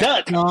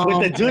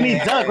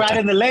Dooney duck right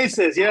in the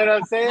laces. You know what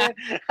I'm saying?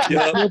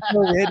 Yeah.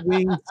 Red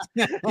Wings.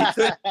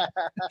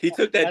 He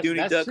took that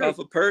Dooney duck off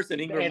a purse and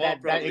Ingram Mall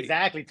probably.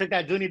 Exactly. Took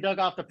that Dooney duck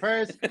off the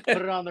purse, put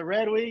it on the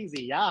Red Wings.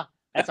 Yeah,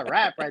 that's a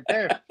wrap right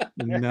there.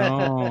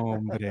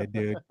 No,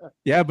 dude.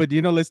 Yeah, but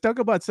let's talk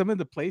about some of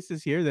the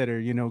places here that are,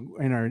 in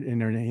our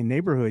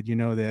neighborhood,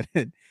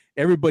 that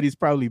everybody's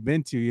probably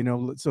been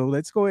to, So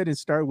let's go ahead and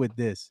start with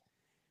this.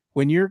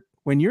 When you're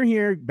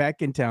here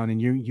back in town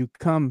and you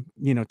come,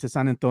 to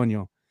San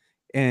Antonio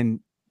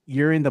and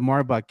you're in the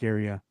Marbach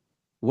area,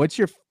 what's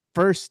your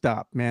first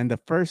stop, man?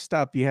 The first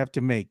stop you have to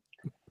make.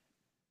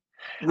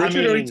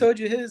 Richard already told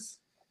you his.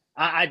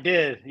 I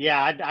did.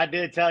 Yeah, I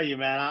did tell you,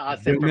 man. I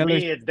said for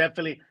me, it's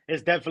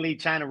definitely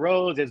China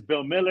Rose. It's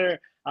Bill Miller.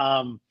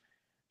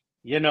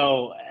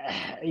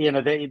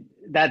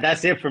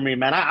 That's it for me,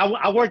 man.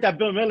 I worked at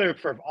Bill Miller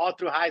for all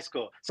through high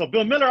school. So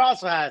Bill Miller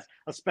also has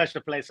a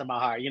special place in my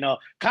heart.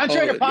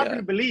 Contrary to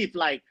popular belief,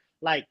 like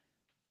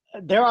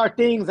there are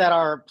things that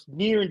are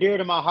near and dear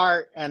to my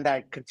heart and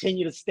that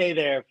continue to stay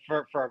there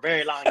for a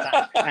very long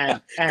time.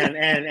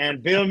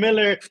 and Bill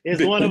Miller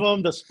is one of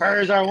them. The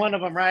Spurs are one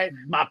of them, right?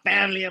 My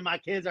family and my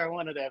kids are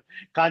one of them.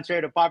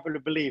 Contrary to popular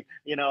belief,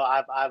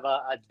 I've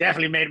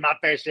definitely made my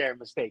fair share of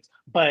mistakes.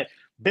 But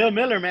Bill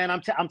Miller, man,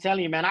 I'm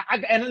telling you, man.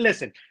 And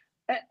listen,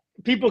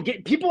 people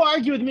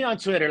argue with me on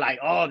Twitter like,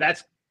 "Oh,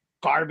 that's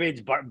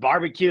garbage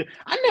barbecue."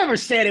 I never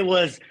said it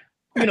was,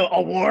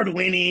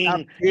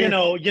 award-winning,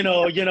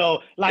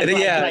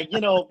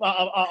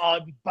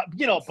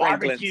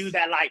 barbecue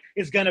that like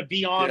is gonna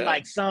be on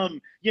like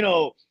some,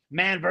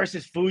 man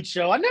versus food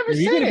show. I never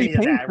said any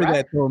of that, for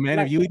that though, man.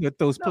 If you eat at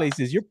those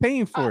places, you're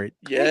paying for it.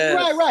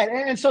 Yeah, right.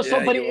 And so,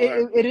 but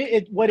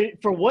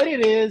for what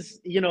it is,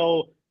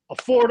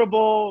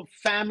 affordable,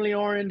 family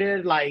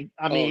oriented. Like,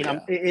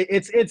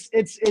 it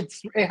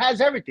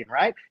has everything,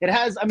 right? It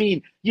has,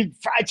 you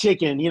fried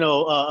chicken,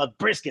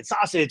 brisket,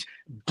 sausage,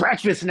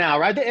 breakfast now,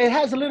 right? It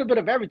has a little bit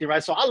of everything,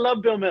 right? So I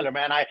love Bill Miller,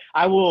 man.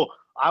 I will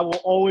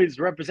always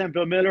represent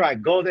Bill Miller. I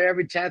go there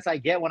every chance I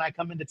get when I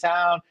come into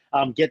town.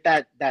 Get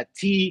that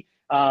tea.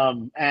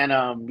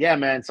 Yeah,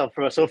 man. So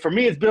for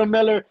me, it's Bill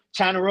Miller.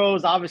 China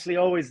Rose, obviously,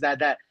 always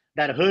that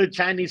hood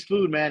Chinese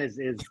food, man,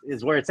 is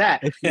where it's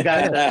at. You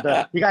got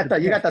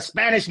the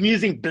Spanish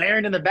music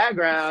blaring in the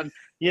background.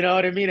 You know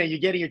what I mean? And you're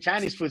getting your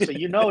Chinese food, so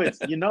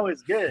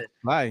it's good.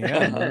 Right.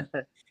 Yeah.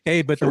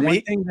 Hey, but one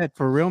thing that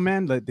for real,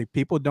 man, the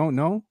people don't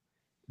know,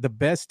 the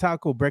best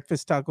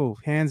breakfast taco,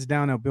 hands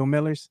down at Bill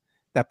Miller's.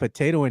 That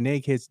potato and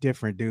egg hits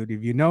different, dude.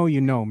 If you know,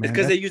 man. It's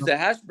because they use the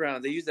hash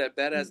brown. They use that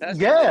badass hash brown.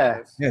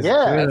 Yeah.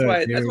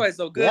 That's why it's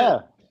so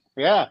good.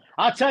 Yeah.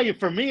 I'll tell you,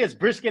 for me, it's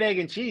brisket, egg,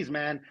 and cheese,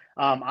 man.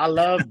 I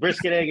love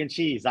brisket, egg, and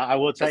cheese. I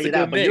will tell you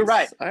that. But you're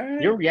right.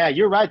 Right.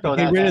 You're right though.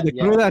 To get rid of the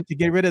cruda, to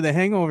get rid of the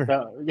hangover.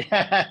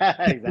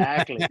 Yeah,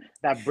 exactly.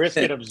 That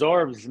brisket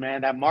absorbs, man.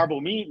 That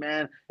marble meat,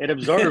 man, it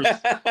absorbs.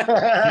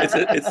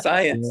 it's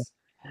science. Yeah.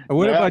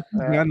 What about you,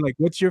 man? Like,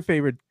 what's your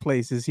favorite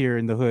places here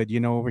in the hood?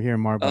 Over here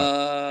in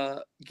Marbach.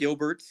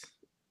 Gilbert's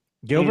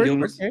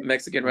okay.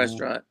 Mexican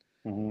restaurant,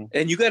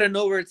 and you got to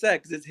know where it's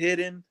at because it's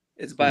hidden.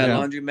 It's by a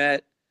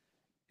laundromat.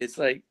 It's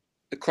like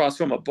across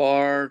from a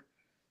bar.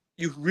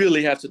 You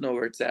really have to know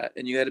where it's at,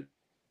 and you got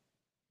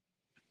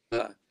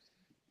to.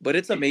 But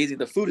it's amazing.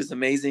 The food is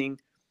amazing.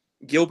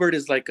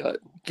 Gilbert's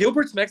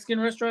Mexican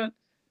restaurant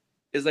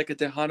is like a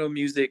Tejano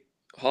Music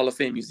Hall of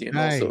Fame museum.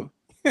 Nice. Also,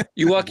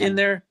 you walk in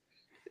there.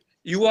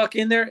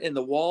 And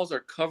the walls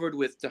are covered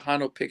with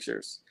Tejano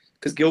pictures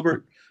because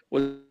Gilbert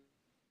was a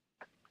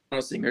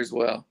Tejano singer as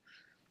well.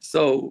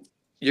 So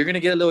you're gonna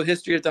get a little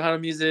history of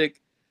Tejano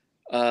music.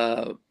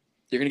 You're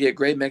gonna get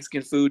great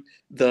Mexican food.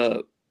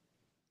 The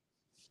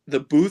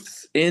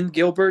booths in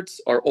Gilbert's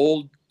are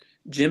old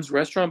Jim's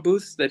restaurant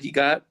booths that he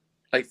got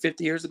like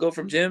 50 years ago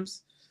from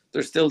Jim's.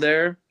 They're still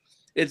there.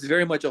 It's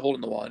very much a hole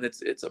in the wall, and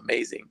it's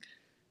amazing.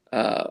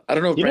 I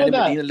don't know if Brandon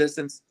Medina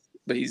listens,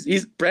 but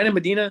he's Brandon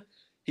Medina.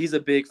 He's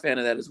a big fan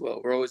of that as well.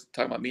 We're always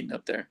talking about meeting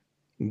up there.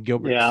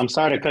 Gilbert. Yeah, I'm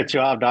sorry to cut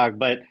you off, dog,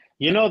 but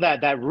you know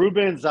that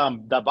Ruben's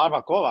the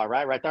barbacoa,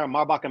 right there in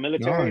Marbach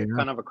Military,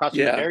 kind of across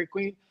from the Dairy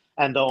Queen,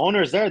 and the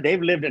owners there,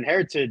 they've lived in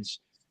Heritage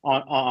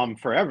on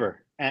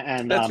forever,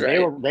 and that's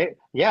right.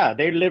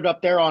 They lived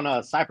up there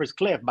on Cypress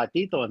Cliff by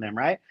Tito and them,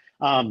 right?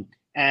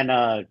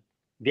 The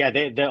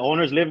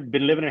owners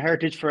been living in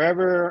Heritage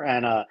forever,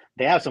 and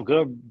they have some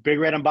good Big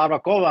Red and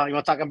barbacoa. You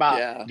want to talk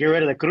about get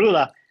rid of the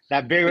cruda?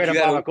 That Big Red and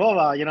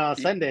barbacoa, on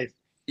Sundays.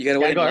 You gotta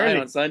wait in line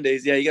on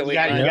Sundays. Yeah, you gotta wait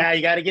in line.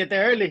 You gotta get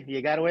there early.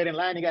 You gotta wait in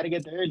line. You gotta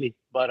get there early.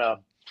 But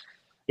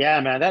yeah,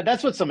 man,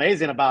 that's what's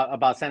amazing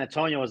about San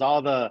Antonio is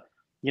all the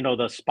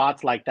the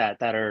spots like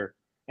that are,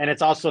 and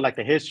it's also like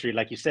the history,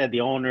 like you said,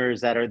 the owners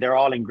they're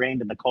all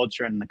ingrained in the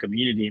culture and the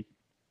community,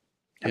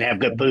 and they have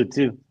good food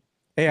too.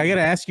 Hey, I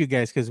gotta ask you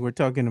guys because we're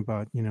talking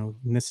about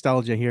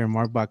nostalgia here in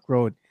Marbach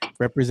Road,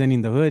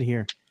 representing the hood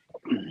here.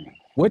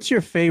 What's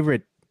your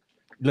favorite?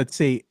 Let's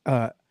say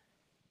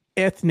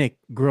ethnic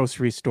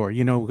grocery store,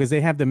 you know, because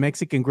they have the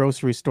Mexican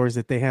grocery stores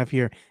that they have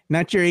here.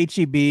 Not your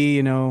HEB,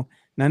 you know,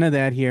 none of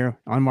that here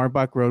on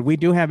Marbach Road. We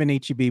do have an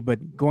HEB,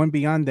 but going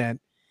beyond that,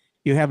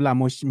 you have La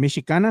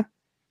Mexicana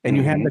and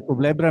you have the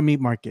Culebra Meat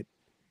Market.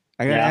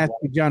 I got to ask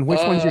you, John, which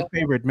one's your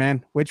favorite,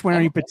 man? Which one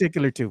are you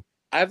particular to?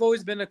 I've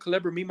always been a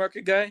Culebra Meat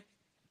Market guy.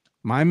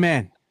 My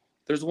man.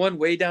 There's one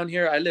way down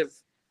here. I live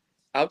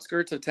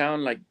outskirts of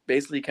town, like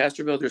basically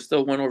Castroville. There's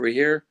still one over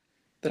here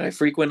that I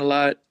frequent a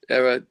lot.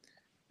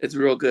 It's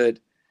real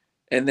good.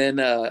 And then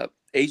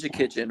Asia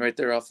Kitchen right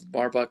there off of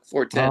Marbach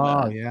 410.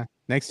 Oh, yeah.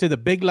 Next to the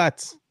Big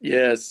Lots.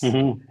 Yes. I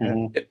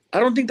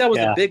don't think that was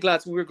the Big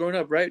Lots when we were growing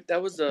up, right?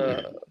 That was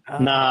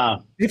nah,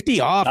 50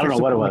 off. I don't know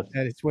what it was. Like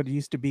that. It's what it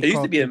used to be. It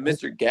used to be a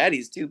Mr.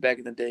 Gaddy's too back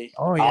in the day.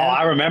 Oh, yeah. Oh,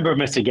 I remember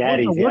Mr.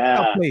 Gaddy's.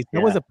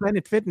 That was a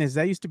Planet Fitness.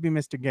 That used to be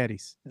Mr.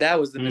 Gaddy's. That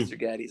was the Mr.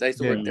 Gaddy's. I used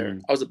to work there.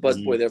 I was a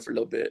busboy there for a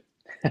little bit.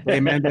 Hey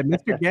man, that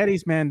Mr.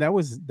 Gaddy's, man, that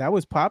was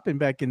popping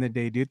back in the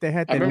day, dude. They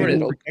had that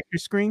little projector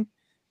screen.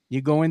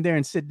 You go in there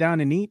and sit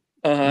down and eat.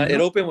 It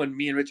opened when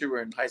me and Richard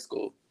were in high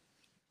school.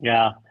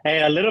 Yeah.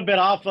 Hey, a little bit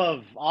off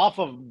of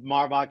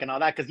Marbach and all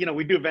that, because you know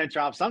we do venture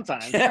off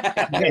sometimes.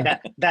 Hey,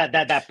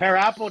 that Pear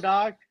Apple,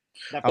 dog.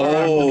 That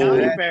Pear Apple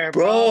County Fair,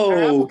 bro.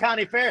 Pear Apple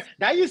County Fair.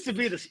 That used to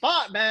be the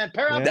spot, man.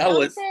 Pear Apple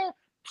County Fair.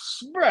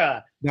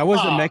 Bruh. That was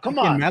a Mexican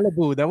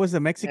Malibu. That was a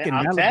Mexican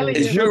Malibu.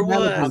 It sure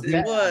was.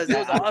 It was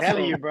I'm awesome.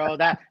 telling you, bro.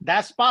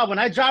 That spot, when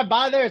I drive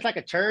by there, it's like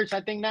a church,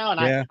 I think now,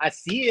 and I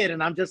see it,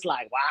 and I'm just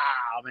like,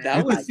 wow, man.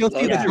 You can still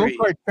see the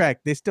go-kart track.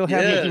 They still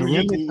have it.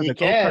 You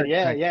can,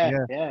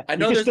 yeah. I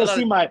know you can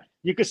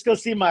still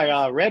see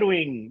my Red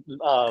Wing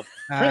Prince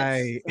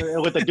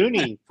with the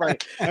Dooney.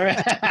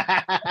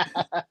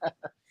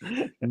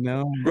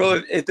 No,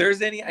 bro. If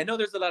there's any, I know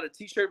there's a lot of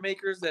T-shirt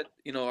makers that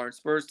are on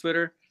Spurs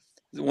Twitter.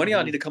 One of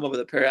y'all need to come up with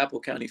a Pear Apple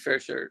County Fair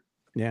shirt.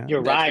 Yeah,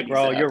 you're right,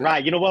 bro. You're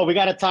right. You know what? We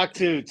got to talk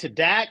to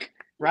Dak,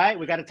 right?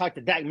 We got to talk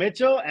to Dak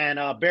Mitchell and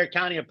Bear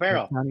County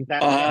Apparel. We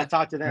got to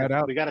talk to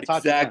them. We got to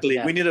talk to them.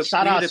 Yeah. We need a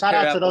shout out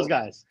to those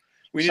guys.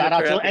 Shout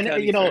out to and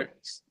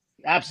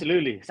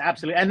absolutely.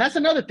 And that's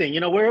another thing.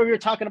 Where you're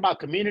talking about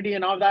community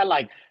and all that,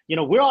 like,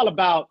 we're all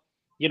about.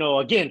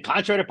 Again,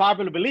 contrary to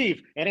popular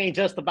belief, it ain't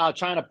just about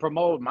trying to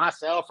promote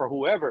myself or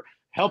whoever,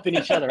 helping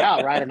each other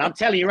out, right? And I'm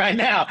telling you right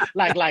now,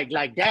 like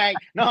Dak.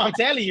 No, I'm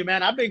telling you,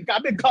 man. I've been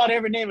called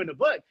every name in the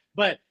book,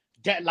 but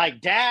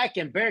like Dak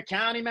and Bear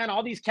County, man,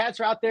 all these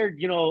cats are out there,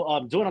 doing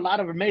a lot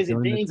of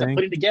amazing things and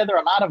putting together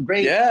a lot of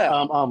great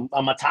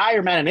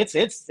attire, man. And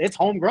it's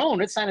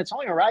homegrown. It's San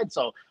Antonio, right?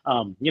 So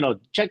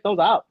check those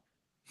out.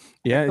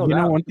 Yeah,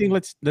 one thing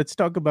let's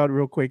talk about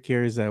real quick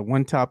here is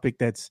one topic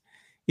that's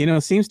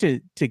seems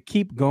to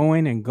keep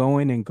going and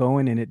going and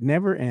going, and it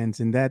never ends.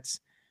 And that's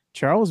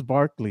Charles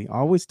Barkley,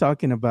 always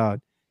talking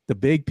about the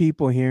big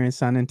people here in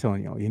San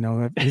Antonio.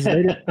 His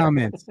latest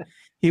comments,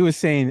 he was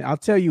saying, I'll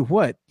tell you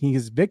what,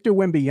 Victor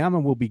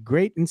Wembanyama will be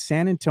great in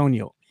San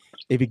Antonio.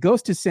 If he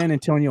goes to San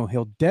Antonio,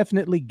 he'll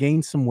definitely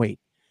gain some weight.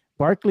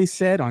 Barkley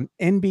said on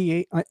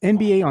NBA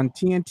on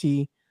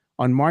TNT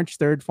on March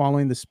 3rd,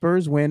 following the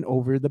Spurs win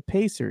over the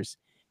Pacers.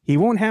 He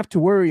won't have to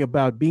worry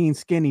about being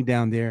skinny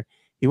down there.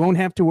 He won't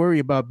have to worry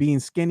about being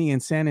skinny in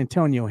San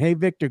Antonio. Hey,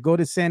 Victor, go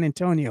to San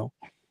Antonio.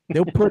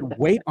 They'll put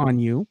weight on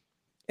you.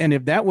 And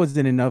if that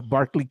wasn't enough,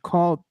 Barkley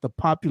called the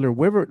popular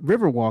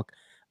Riverwalk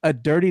a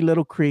dirty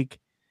little creek.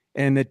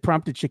 And it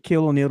prompted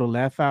Shaquille O'Neal to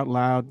laugh out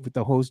loud with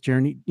the host,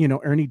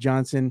 Ernie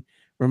Johnson,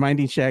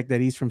 reminding Shaq that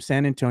he's from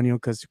San Antonio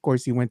because, of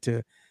course, he went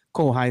to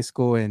Cole High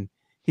School and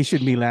he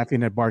shouldn't be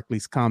laughing at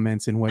Barkley's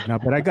comments and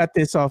whatnot. But I got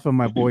this off of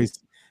my boy's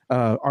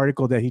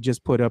article that he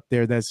just put up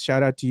there. That's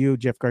shout out to you,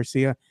 Jeff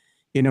Garcia.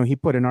 He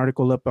put an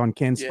article up on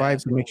Ken's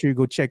Five, so make sure you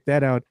go check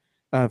that out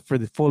for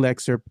the full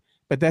excerpt.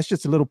 But that's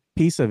just a little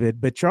piece of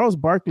it. But Charles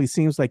Barkley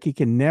seems like he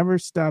can never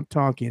stop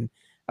talking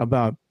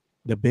about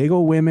the big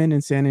old women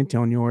in San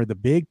Antonio or the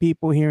big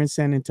people here in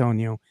San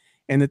Antonio.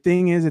 And the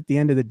thing is, at the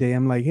end of the day,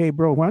 I'm like, hey,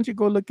 bro, why don't you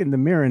go look in the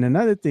mirror? And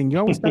another thing,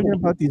 you're always talking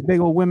about these big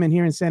old women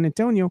here in San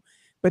Antonio,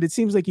 but it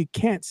seems like you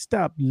can't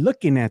stop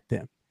looking at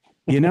them.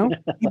 You'd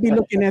be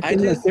looking at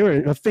them like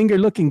they're a finger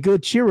looking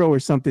good churro or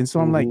something. So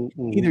I'm like,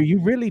 either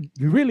you really,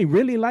 really,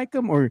 really like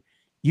them or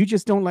you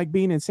just don't like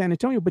being in San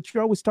Antonio, but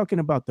you're always talking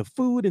about the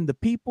food and the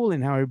people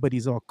and how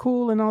everybody's all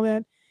cool and all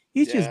that.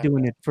 He's just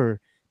doing it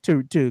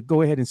to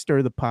go ahead and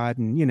stir the pot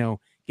and,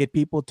 get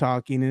people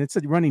talking. And it's a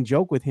running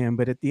joke with him.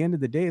 But at the end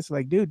of the day, it's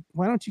like, dude,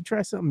 why don't you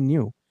try something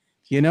new?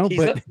 He's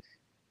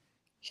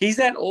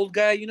that old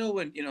guy,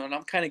 when, and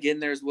I'm kind of getting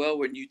there as well,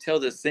 when you tell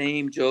the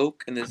same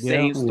joke and the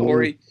same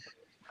story.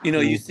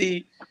 You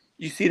see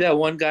that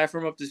one guy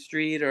from up the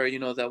street, or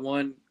that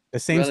one the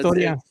same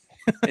story, and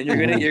you're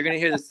gonna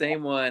hear the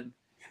same one,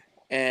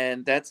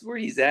 and that's where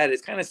he's at.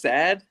 It's kind of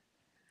sad,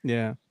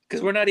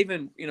 because we're not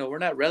even we're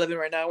not relevant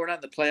right now. We're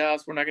not in the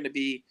playoffs. We're not going to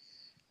be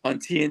on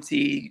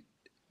TNT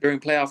during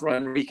playoff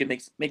run where he can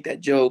make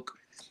that joke.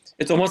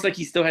 It's almost like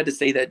he still had to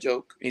say that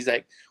joke. He's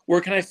like,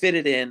 where can I fit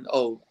it in?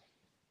 Oh,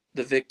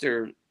 the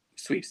Victor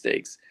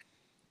sweepstakes.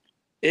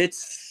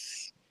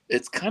 It's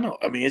kind of,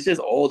 it's just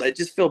old. I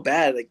just feel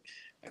bad. Like,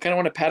 I kind of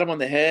want to pat him on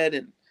the head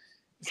and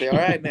say, all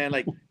right, man,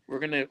 like we're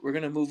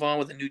gonna move on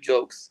with the new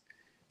jokes.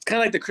 It's kind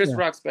of like the Chris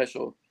Rock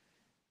special.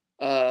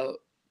 Not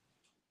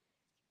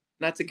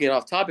to get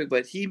off topic,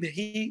 but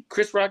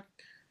Chris Rock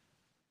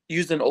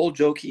used an old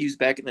joke he used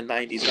back in the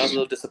 90s. I was a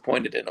little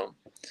disappointed in him.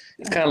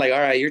 It's kind of like, all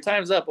right, your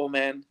time's up, old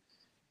man.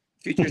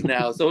 Future's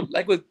now. So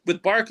like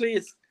with Barkley,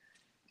 it's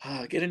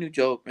get a new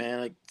joke, man.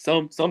 Like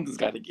something's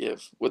got to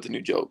give with the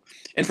new joke.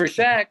 And for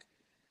Shaq,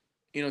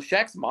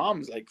 Shaq's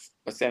mom's like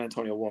a San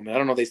Antonio woman. I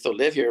don't know if they still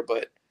live here,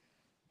 but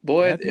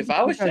boy, if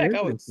I was Shaq,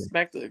 I would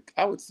smack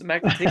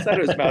the taste out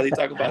of his mouth. He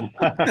talk about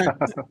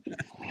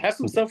have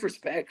some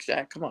self-respect,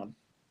 Shaq. Come on.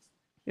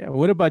 Yeah.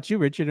 What about you,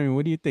 Richard? I mean,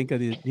 what do you think of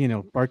the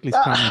Barkley's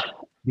comment?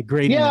 The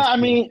great. Yeah, I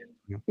mean,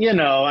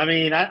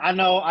 I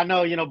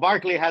know,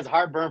 Barkley has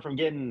heartburn from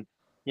getting,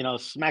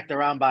 smacked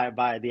around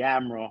by the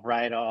Admiral,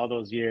 right? All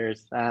those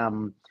years.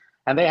 And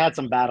they had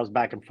some battles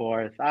back and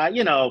forth.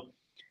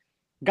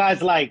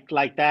 Guys like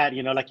that,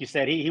 like you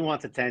said, he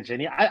wants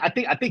attention. I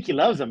think he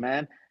loves him,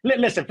 man.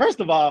 Listen, first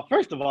of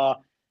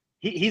all,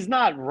 he's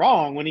not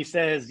wrong when he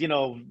says,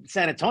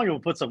 San Antonio will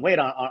put some weight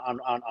on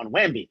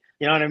Wemby.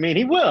 You know what I mean?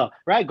 He will,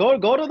 right? Go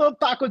to the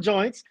taco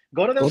joints,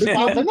 go to those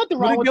spots. There's nothing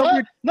wrong with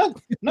that.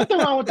 Nothing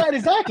wrong with that.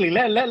 Exactly.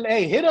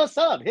 Hey, hit us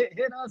up. Hit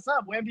us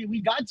up, Wemby.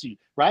 We got you,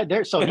 right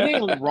there. So he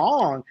ain't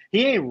wrong.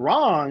 He ain't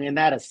wrong in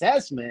that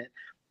assessment.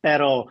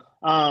 Pero,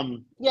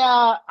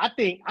 yeah, I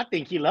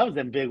think he loves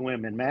them big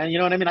women, man. You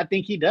know what I mean? I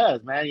think he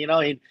does, man.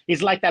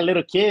 He's like that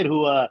little kid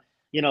who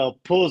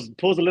pulls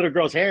a little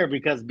girl's hair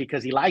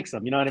because he likes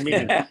them. You know what I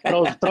mean?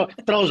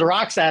 throws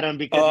rocks at him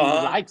because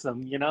he likes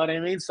them. You know what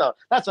I mean? So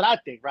that's what I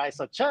think, right?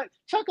 So Chuck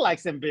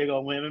likes them big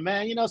old women,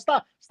 man.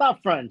 Stop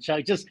fronting,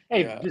 Chuck. Just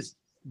just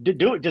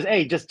do it.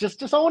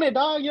 Just own it,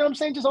 dog. You know what I'm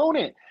saying? Just own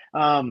it.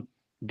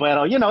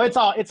 But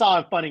it's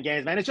all fun and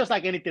games, man. It's just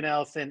like anything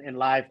else in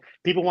life.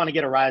 People want to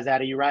get a rise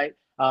out of you, right?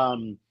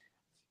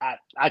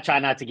 I try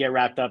not to get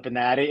wrapped up in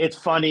that. It's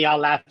funny. I'll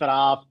laugh it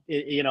off.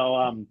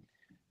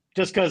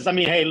 Just because, I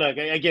mean, hey, look,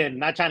 again,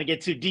 not trying to get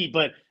too deep,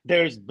 but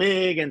there's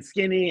big and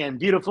skinny and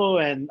beautiful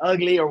and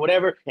ugly or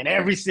whatever in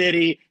every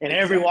city, in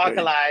every walk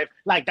of life.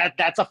 Like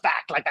that's a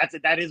fact. Like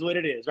that is what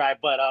it is, right?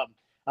 But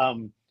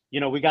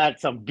we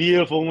got some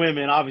beautiful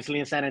women, obviously,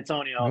 in San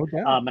Antonio.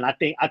 Okay. And I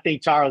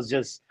think Charles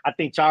just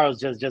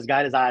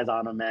got his eyes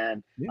on them,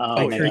 man.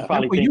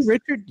 You,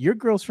 Richard, your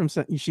girl's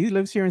she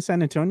lives here in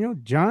San Antonio.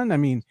 John, I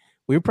mean,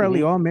 we're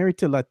probably all married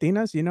to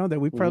Latinas, that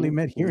we probably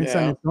met here in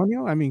San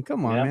Antonio. I mean,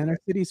 come on, man. Our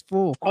city's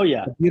full of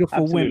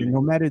beautiful women,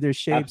 no matter their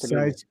shape,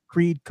 size,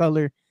 creed,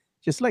 color.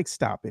 Just like,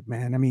 stop it,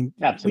 man. I mean,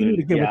 we need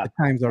to get with the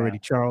times already,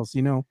 Charles.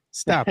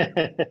 Stop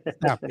it.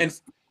 Stop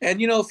it.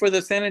 And for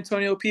the San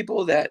Antonio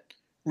people that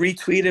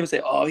retweet him and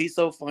say, oh, he's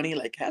so funny,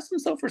 like, have some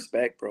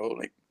self-respect, bro.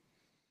 Like,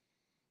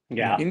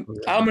 I'm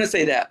going to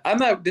say that. I'm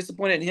not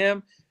disappointed in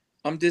him.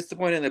 I'm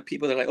disappointed in the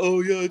people that are like,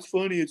 oh, yeah, it's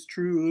funny, it's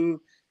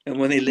true. And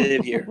when they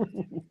live here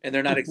and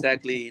they're not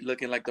exactly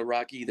looking like The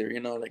Rock either,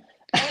 like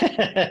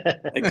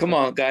come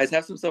on, guys,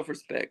 have some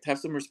self-respect. Have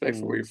some respect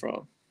for where you're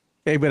from.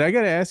 Hey, but I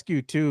got to ask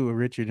you too,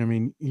 Richard. I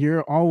mean,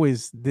 you're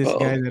always this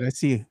guy that I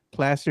see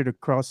plastered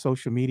across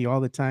social media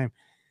all the time.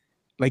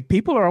 Like,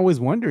 people are always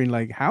wondering,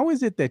 like, how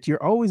is it that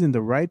you're always in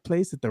the right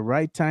place at the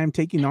right time,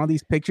 taking all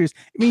these pictures?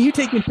 I mean, you're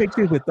taking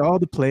pictures with all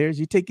the players.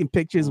 You're taking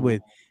pictures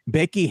with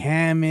Becky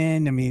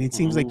Hammond. I mean, it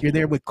seems like you're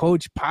there with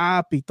Coach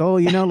Pop. Like,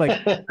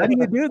 how do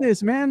you do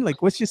this, man?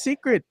 Like, what's your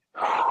secret?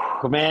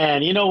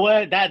 Man, you know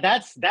what?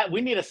 That's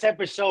we need a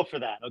separate show for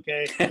that.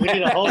 Okay, we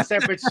need a whole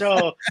separate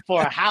show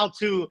for a how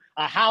to,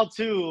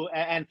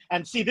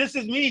 and see, this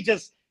is me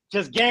just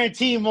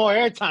guaranteeing more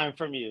airtime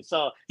from you.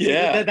 So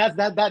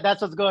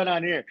that's what's going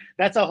on here.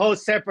 That's a whole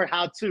separate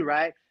how-to,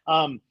 right?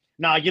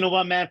 Now, you know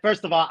what, man?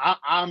 First of all,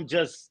 I'm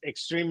just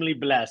extremely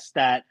blessed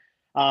that,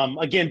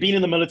 again, being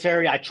in the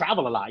military, I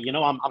travel a lot.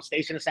 I'm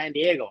stationed in San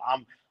Diego.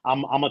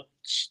 I'm a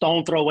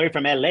stone throw away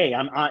from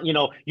LA.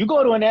 You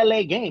go to an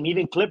LA game,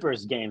 even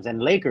Clippers games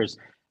and Lakers.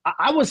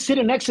 I was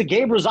sitting next to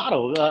Gabe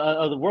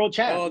Rosado, the world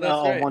champ,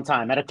 one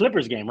time at a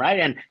Clippers game, right?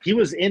 And he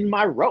was in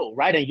my row,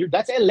 right? And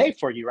that's LA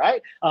for you,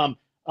 right?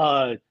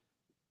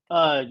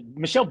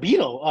 Michelle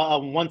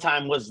Beadle one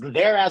time was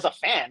there as a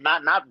fan,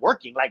 not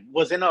working, like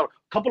was in a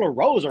couple of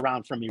rows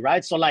around from me,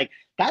 right? So like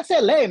that's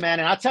LA, man.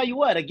 And I'll tell you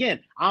what,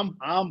 again, I'm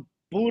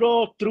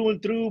puro through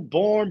and through,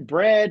 born,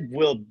 bred,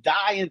 will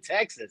die in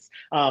Texas.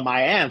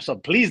 I am. So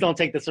please don't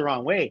take this the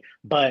wrong way.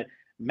 But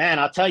man,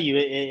 I'll tell you,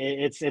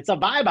 it's a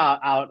vibe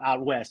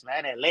out west,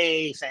 man.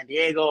 LA, San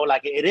Diego,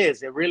 like it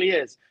is. It really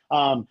is.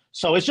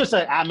 So it's just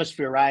an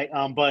atmosphere, right?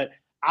 But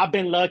I've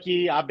been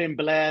lucky. I've been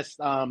blessed.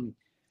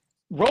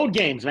 Road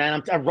games,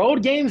 man.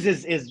 Road games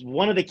is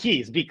one of the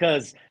keys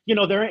because,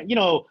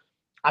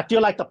 I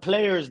feel like the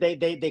players,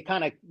 they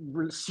kind of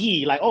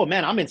see like, oh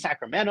man, I'm in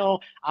Sacramento,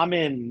 I'm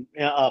in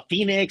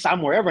Phoenix,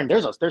 I'm wherever, and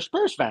there's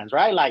Spurs fans,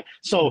 right? Like,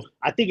 so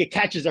I think it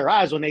catches their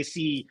eyes when they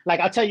see,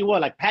 like, I'll tell you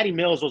what, like Patty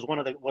Mills was one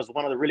of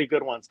the really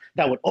good ones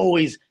that would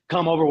always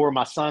come over where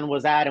my son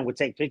was at and would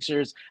take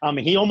pictures.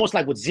 He almost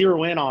like would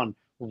zero in on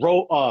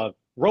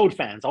road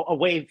fans,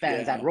 away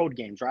fans at road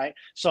games, right?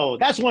 So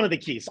that's one of the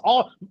keys.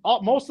 All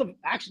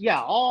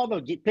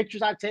the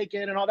pictures I've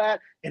taken and all that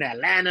in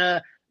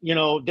Atlanta, you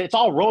know, it's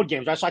all road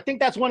games, right? So I think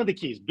that's one of the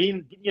keys.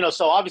 Being, you know,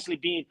 so obviously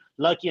being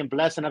lucky and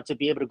blessed enough to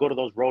be able to go to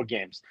those road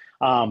games.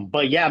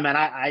 But yeah, man,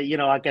 I you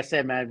know, like I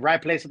said, man,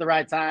 right place at the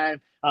right time.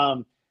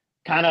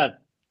 Kind of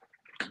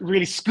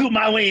really scoop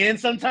my way in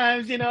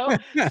sometimes, you know.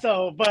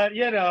 So, but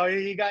you know,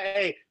 you got,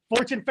 hey,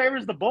 fortune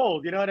favors the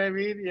bold. You know what I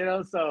mean? You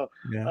know, so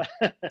yeah.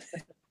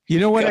 You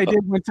know what I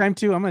did one time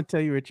too? I'm gonna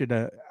tell you, Richard.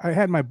 I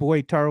had my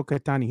boy Taro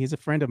Katani. He's a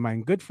friend of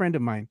mine, good friend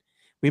of mine.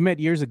 We met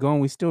years ago,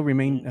 and we still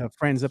remain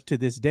friends up to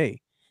this day.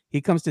 He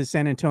comes to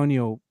San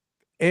Antonio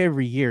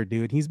every year,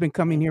 dude. He's been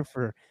coming here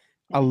for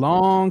a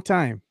long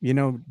time. You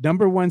know,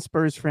 #1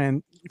 Spurs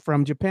fan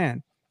from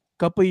Japan. A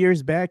couple of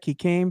years back, he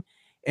came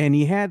and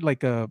he had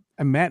like a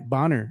Matt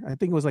Bonner. I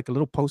think it was like a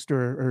little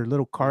poster or a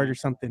little card or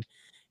something.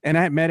 And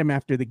I met him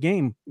after the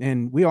game,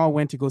 and we all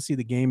went to go see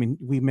the game, and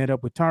we met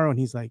up with Taro, and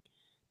he's like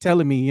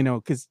telling me, you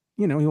know, because,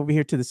 you know, over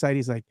here to the side,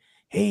 he's like,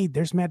 hey,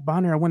 there's Matt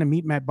Bonner. I want to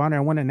meet Matt Bonner.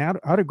 I want an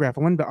autograph.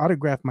 I wanted to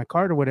autograph my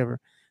card or whatever.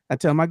 I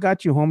tell him, I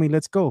got you, homie.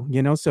 Let's go.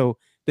 You know, so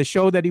the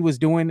show that he was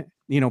doing,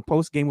 you know,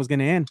 post game was going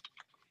to end.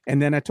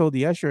 And then I told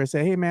the usher, I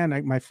said, hey,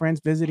 man, my friend's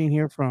visiting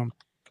here from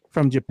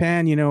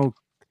Japan. You know,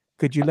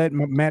 could you let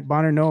Matt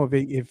Bonner know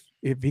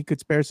if he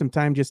could spare some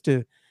time just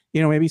to,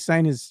 you know, maybe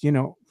sign his, you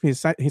know,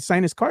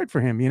 sign his card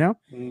for him, you know?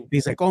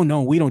 He's like, oh,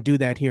 no, we don't do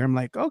that here. I'm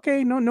like,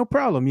 okay, no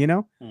problem, you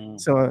know?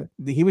 So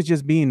he was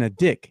just being a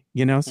dick,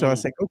 you know? So I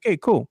was like, okay,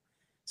 cool.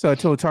 So I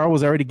told Taro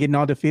was already getting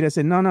all defeated. I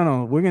said,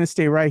 no, we're going to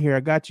stay right here. I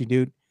got you,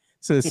 dude.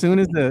 So as soon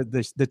as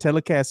the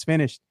telecast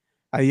finished,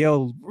 I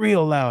yelled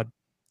real loud,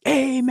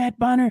 hey, Matt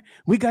Bonner,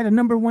 we got a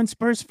 #1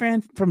 Spurs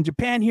fan from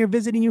Japan here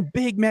visiting you,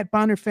 big Matt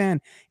Bonner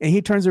fan. And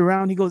he turns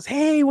around, he goes,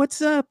 hey,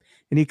 what's up?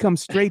 And he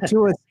comes straight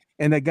to us.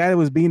 And that guy that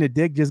was being a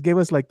dick just gave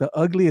us like the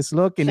ugliest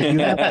look. And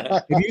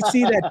if you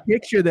see that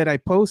picture that I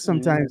post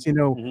sometimes, you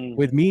know,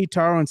 with me,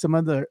 Taro, and some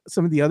of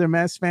the other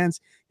Mavs fans,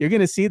 you're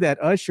gonna see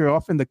that usher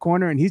off in the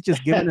corner, and he's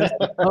just giving us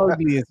the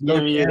ugliest look.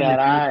 Giving you that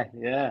eye,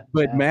 yeah.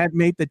 But Matt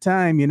made the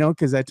time, you know,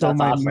 because I told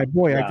my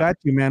boy, I got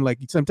you, man. Like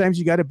sometimes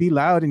you got to be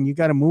loud and you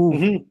got to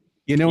move.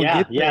 You know,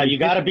 you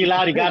got to be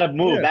loud. You got to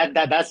move.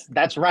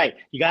 That's right.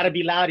 You got to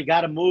be loud. You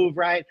got to move,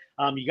 right?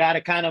 You got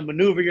to kind of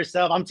maneuver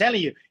yourself. I'm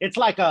telling you, it's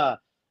like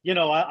you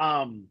know,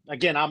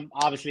 again, I'm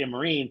obviously a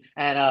Marine,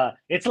 and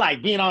it's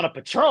like being on a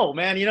patrol,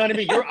 man. You know what I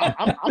mean?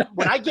 I'm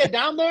when I get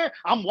down there,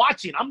 I'm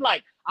watching. I'm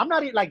like, I'm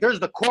not like, there's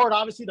the court,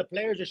 obviously the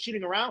players are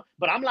shooting around,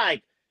 but I'm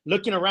like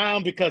looking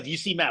around because you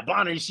see Matt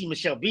Bonner, you see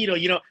Michelle Beadle,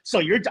 you know,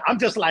 so I'm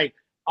just like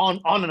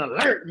on an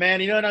alert, man.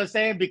 You know what I'm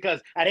saying?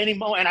 Because at any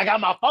moment, and I got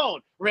my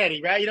phone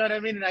ready, right? You know what I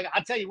mean? And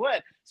I tell you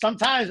what,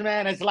 sometimes,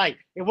 man, it's like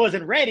it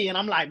wasn't ready, and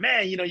I'm like,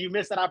 man, you know, you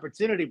missed that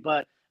opportunity.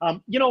 But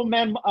you know,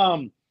 man,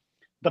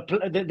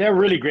 they're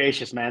really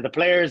gracious, man. The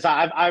players,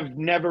 I've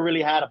never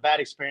really had a bad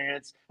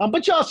experience.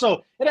 But you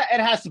also,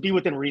 it has to be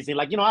within reason.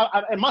 Like, you know,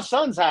 and my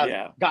sons have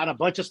gotten a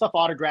bunch of stuff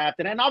autographed,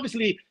 and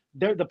obviously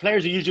the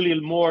players are usually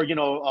more, you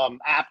know,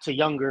 apt to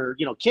younger,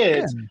 you know,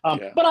 kids.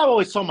 But I've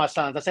always told my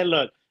sons, I said,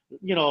 look,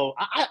 you know,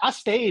 I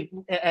stayed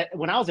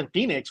when I was in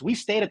Phoenix. We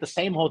stayed at the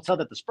same hotel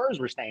that the Spurs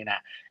were staying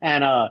at,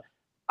 and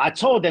I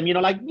told them, you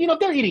know, like, you know,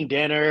 they're eating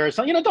dinner,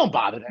 so, you know, don't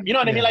bother them. You know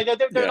what I mean? Like,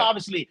 they're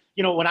obviously,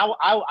 you know, when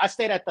I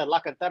stayed at the La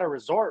Cantera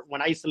Resort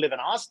when I used to live in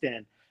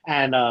Austin,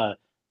 and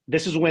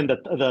this is when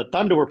the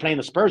Thunder were playing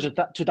the Spurs in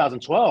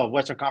 2012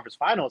 Western Conference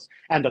Finals,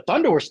 and the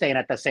Thunder were staying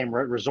at that same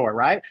resort,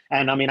 right?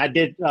 And I mean, I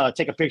did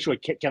take a picture with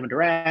Kevin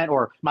Durant,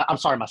 or my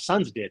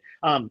sons did,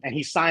 and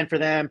he signed for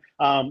them,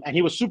 and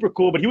he was super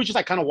cool, but he was just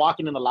like kind of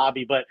walking in the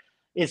lobby, but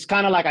it's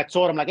kind of like I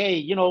told him, like, hey,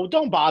 you know,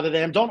 don't bother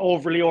them, don't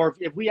overly, or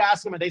if we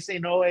ask them and they say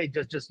no, hey,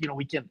 just you know,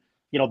 we can,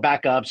 you know,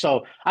 back up.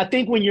 So I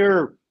think when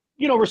you're,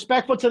 you know,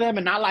 respectful to them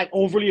and not like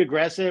overly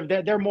aggressive,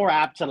 they're more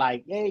apt to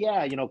like, hey,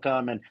 yeah, you know,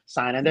 come and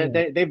sign. And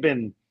they've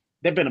been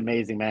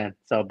amazing, man.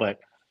 So, but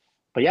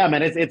yeah,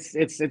 man,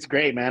 it's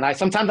great, man.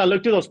 Sometimes I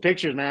look through those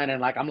pictures, man,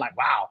 and like I'm like,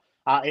 wow,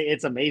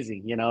 it's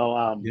amazing. You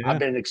know, I've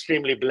been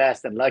extremely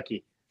blessed and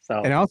lucky.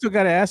 So, and I also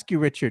got to ask you,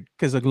 Richard,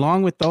 because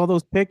along with all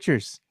those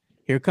pictures,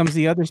 here comes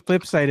the other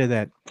flip side of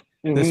that.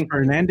 This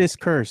Fernandez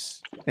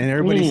curse. And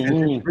everybody says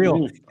it's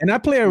real. And I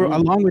play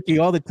along with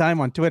you all the time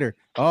on Twitter.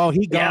 Oh,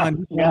 he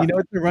gone. You know,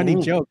 it's a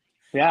running joke.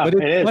 Yeah, but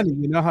it's funny,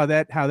 you know, how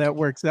that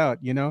works out,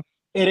 you know?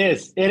 It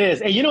is.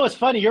 And you know, it's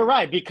funny. You're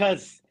right,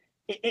 because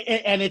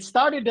it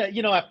started to,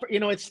 you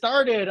know, it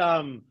started,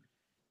 I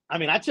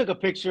mean, I took a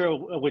picture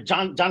with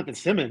Jonathan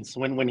Simmons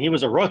when he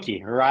was a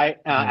rookie, right?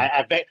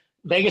 At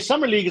Vegas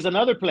Summer League is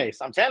another place.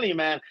 I'm telling you,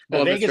 man,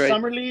 the Vegas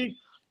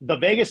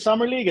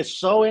Summer League is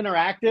so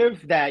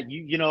interactive that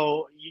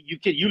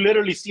you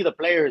literally see the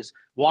players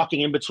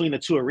walking in between the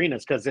two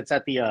arenas, because it's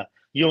at the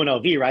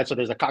UNLV, right? So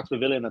there's a Cox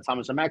Pavilion and the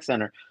Thomas and Mack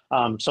Center.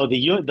 So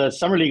the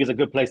Summer League is a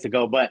good place to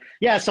go. But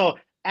yeah, so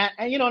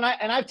and you know,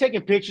 and I've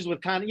taken pictures with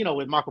kind of, you know,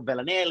 with Marco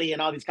Bellinelli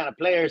and all these kind of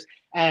players,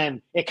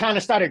 and it kind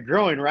of started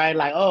growing, right?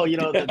 Like, oh, you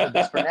know,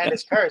 this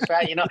Fernandez curse,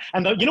 right? You know,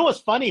 and you know what's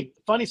funny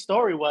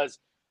story was,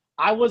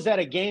 I was at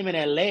a game in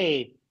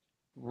LA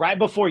right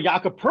before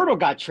Jakob Poeltl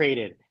got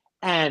traded,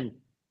 and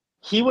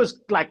he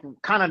was like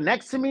kind of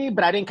next to me,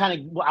 but I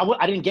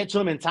didn't get to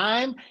him in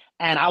time.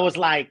 And I was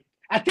like,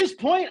 at this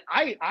point,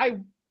 I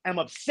am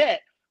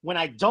upset when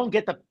I don't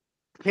get the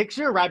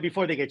picture right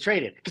before they get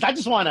traded, because I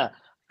just want to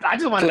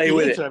play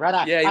with it, right?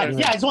 I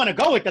just want to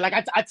go with it. Like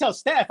I tell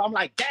Steph, I'm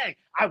like, dang,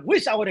 I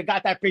wish I would have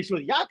got that picture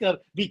with Jakob,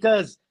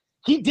 because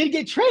he did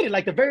get traded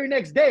like the very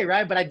next day,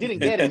 right? But I didn't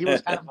get it. He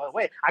was kind of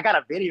away. I got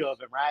a video of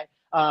him, right?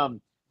 I've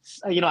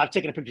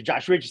taken a picture of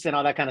Josh Richardson,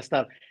 all that kind of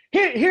stuff.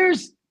 Here,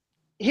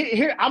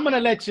 I'm gonna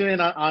let you in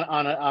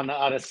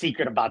on a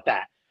secret about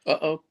that.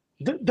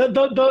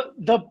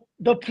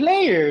 The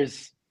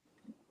players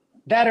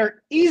that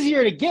are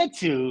easier to get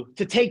to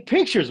take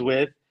pictures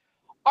with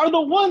are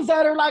the ones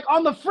that are like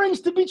on the fringe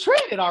to be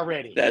traded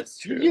already. That's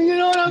true. You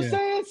know what I'm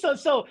saying?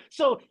 So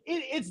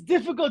it's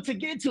difficult to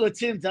get to a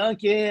Tim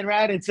Duncan,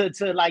 right? And to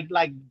like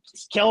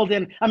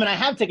Keldon. I mean, I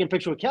have taken a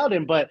picture with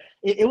Keldon, but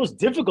it was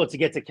difficult to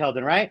get to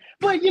Keldon, right?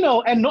 But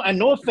and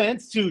no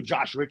offense to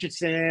Josh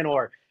Richardson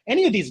or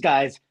any of these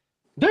guys,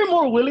 they're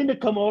more willing to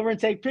come over and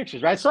take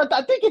pictures, right? So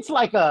I think it's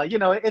like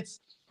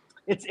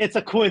it's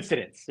a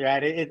coincidence,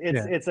 right?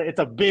 It's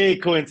a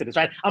big coincidence,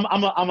 right?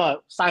 I'm a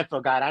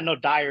Seinfeld guy. I know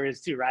Dyer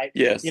is too, right?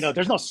 Yes.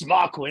 There's no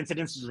small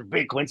coincidences or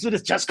big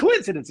coincidences, just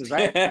coincidences,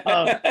 right?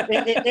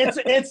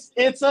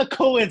 It's a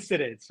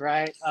coincidence,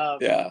 right?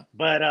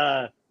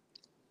 But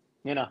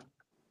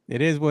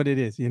it is what it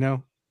is, Yeah.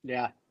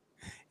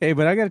 Hey,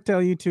 but I got to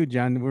tell you too,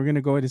 John. We're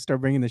gonna go ahead and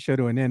start bringing the show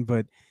to an end,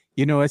 but.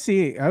 I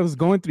was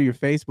going through your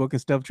Facebook and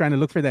stuff, trying to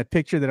look for that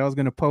picture that I was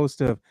going to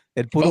post of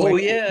at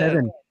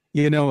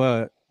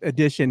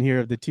edition here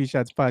of the Two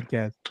Shots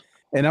podcast.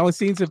 And I was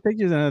seeing some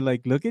pictures and I was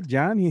like, look at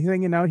John. He's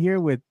hanging out here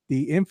with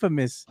the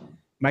infamous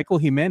Michael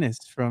Jimenez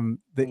from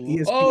the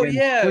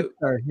ESPN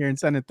Star here in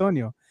San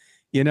Antonio,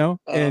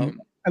 and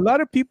a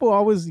lot of people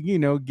always,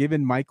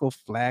 giving Michael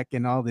flack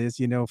and all this,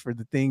 for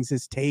the things,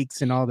 his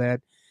takes and all that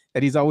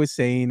he's always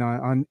saying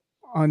on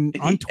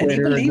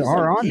Twitter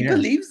or on He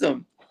believes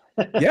them.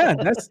 Yeah,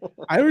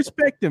 I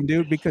respect him,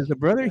 dude, because the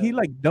brother, he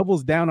like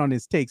doubles down on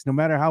his takes no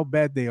matter how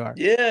bad they are.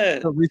 Yeah.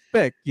 So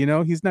respect,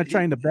 he's not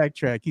trying to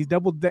backtrack.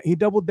 He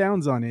double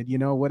downs on it,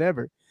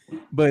 whatever.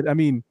 But I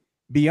mean,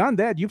 beyond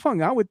that, you've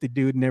hung out with the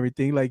dude and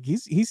everything. Like he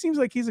seems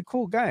like he's a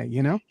cool guy,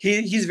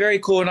 He's very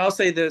cool. And I'll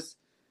say this,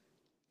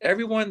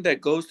 everyone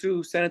that goes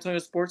through San Antonio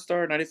Sports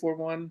Star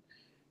 94.1,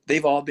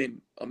 they've all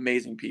been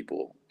amazing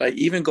people. Like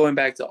even going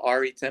back to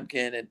Ari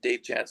Temkin and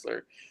Dave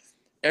Chancellor,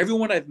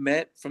 everyone I've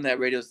met from that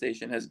radio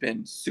station has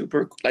been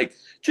super, like,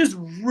 just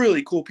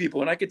really cool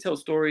people. And I could tell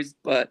stories,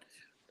 but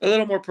a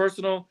little more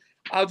personal.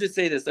 I'll just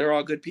say this. They're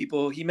all good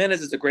people. Jimenez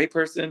is a great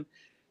person.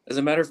 As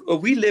a matter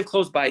of we live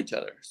close by each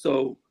other.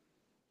 So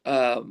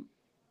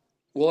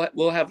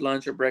we'll have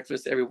lunch or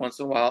breakfast every once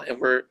in a while. And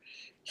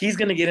he's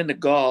going to get into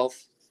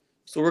golf.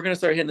 So we're going to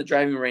start hitting the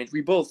driving range.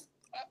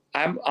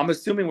 I'm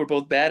assuming we're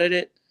both bad at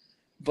it.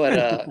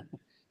 But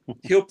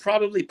he'll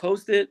probably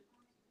post it,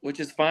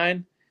 which is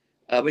fine.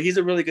 But he's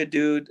a really good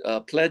dude.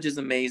 Pledge is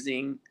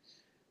amazing.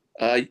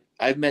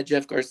 I've met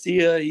Jeff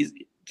Garcia.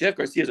 Jeff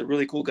Garcia is a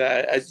really cool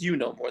guy, as you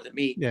know more than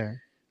me. Yeah.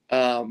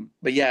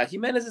 But yeah,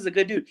 Jimenez is a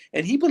good dude,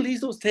 and he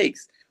believes those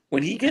takes.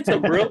 When he gets a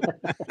real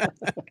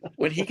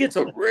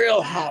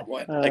hot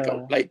one,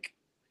 like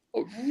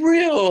a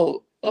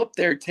real up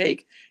there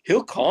take,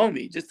 he'll call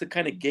me just to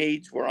kind of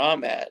gauge where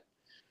I'm at,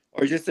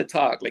 or just to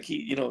talk. Like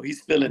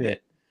he's feeling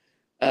it.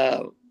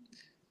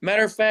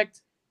 Matter of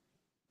fact,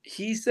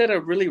 he said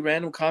a really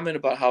random comment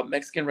about how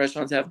Mexican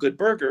restaurants have good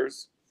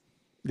burgers.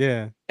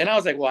 Yeah. And I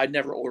was like, well, I'd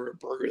never order a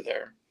burger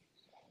there.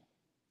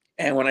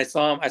 And when I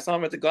saw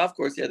him at the golf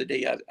course the other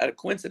day out of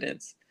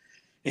coincidence.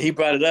 And he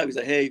brought it up. He's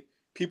like, hey,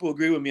 people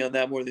agree with me on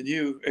that more than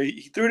you.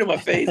 He threw it in my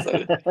face.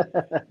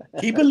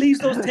 He believes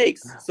those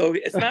takes. So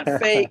it's not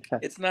fake.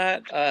 It's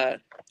not, I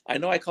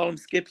know I call him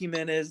Skip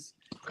Jimenez.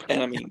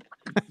 And I mean,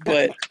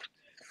 but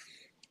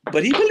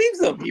he believes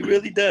them. He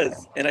really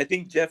does. And I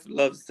think Jeff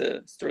loves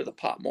to stir the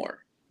pot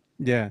more.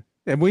 Yeah.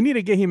 And we need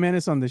to get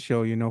Jimenez on the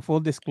show, full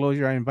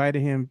disclosure. I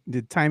invited him.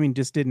 The timing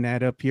just didn't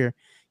add up here,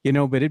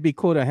 but it'd be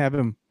cool to have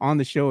him on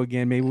the show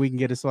again. Maybe we can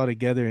get us all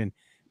together and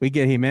we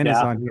get Jimenez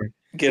on here.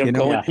 Get him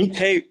going. Yeah. He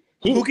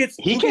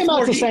came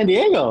out to San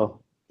Diego.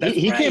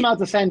 He came out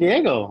to San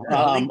Diego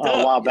a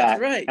while back.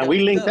 That's right. And we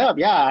linked up.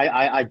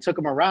 Yeah. I took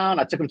him around.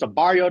 I took him to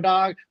Barrio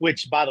Dog,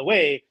 which, by the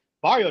way,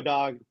 Barrio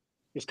Dog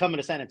is coming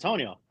to San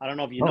Antonio. I don't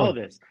know if you know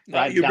this.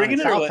 Right? You're bringing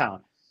it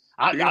Southtown.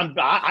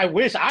 I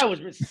wish I was.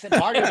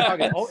 Barrio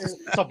Dog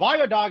so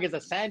Barrio Dog is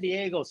a San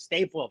Diego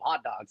staple of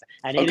hot dogs,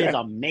 and it is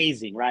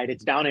amazing, right?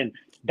 It's down in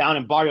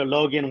Barrio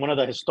Logan, one of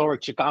the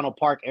historic Chicano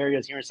Park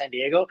areas here in San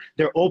Diego.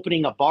 They're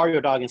opening a Barrio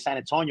Dog in San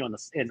Antonio in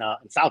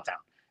Southtown,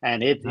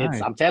 and it's.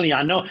 I'm telling you,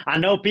 I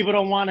know people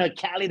don't want to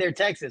Cali their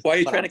Texas. Why are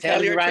you trying to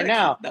Cali you right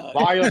now? No.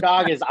 Barrio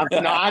Dog is.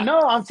 I know.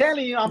 I'm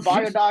telling you,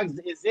 Barrio Dog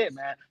is it,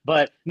 man.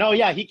 But no,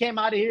 yeah, he came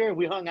out of here.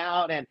 We hung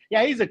out, and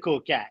yeah, he's a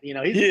cool cat.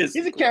 He's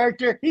a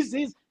character. He's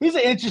an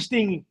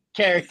interesting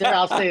character.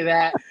 I'll say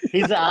that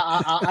he's and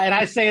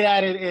I say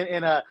that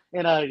in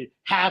a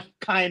half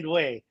kind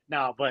way.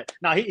 No, but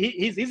no,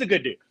 he's a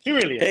good dude. He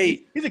really is.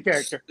 Hey, he's a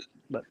character.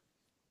 But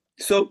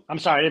so I'm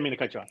sorry, I didn't mean to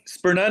cut you off.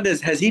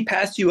 Fernandez, has he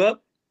passed you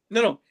up?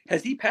 No.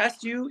 Has he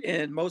passed you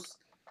in most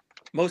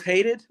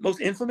hated,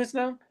 most infamous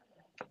now?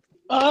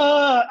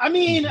 I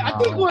mean, I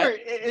think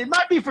it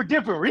might be for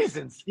different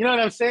reasons. You know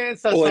what I'm saying?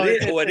 It's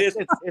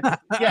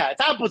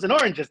apples and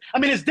oranges. I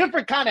mean, it's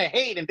different kind of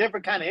hate and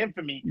different kind of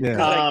infamy.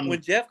 Yeah.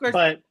 When Jeff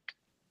Garcia,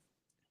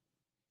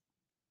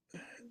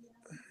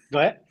 go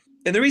ahead.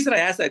 And the reason I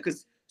ask that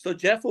because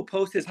Jeff will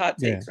post his hot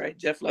takes, right?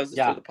 Jeff loves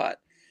to stir the pot.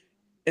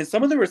 And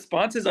some of the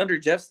responses under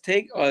Jeff's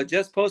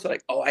post are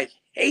like, "Oh, I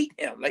hate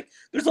him." Like,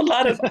 there's a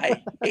lot of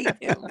 "I hate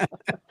him."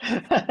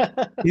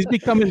 He's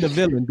becoming the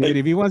villain, dude.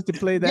 If he wants to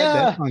play that,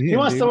 that's on him. He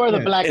wants to wear the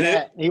black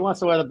hat. He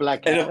wants to wear the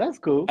black hat. That's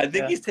cool. I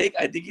think he's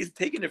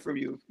taking it from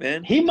you,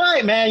 man. He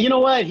might, man. You know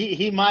what?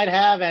 He might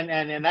have,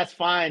 and that's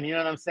fine. You know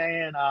what I'm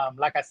saying?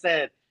 Like I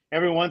said,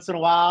 every once in a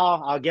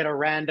while, I'll get a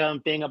random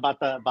thing about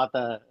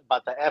the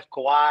F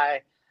Kawhi.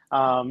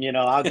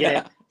 I'll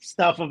get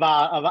stuff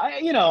about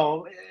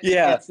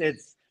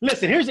It's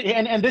listen. Here's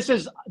and this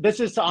is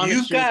the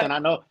honest truth, and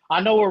I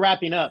know we're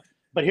wrapping up,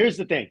 but here's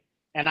the thing,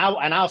 and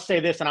I'll say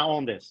this, and I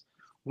own this.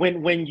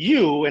 When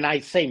you, and I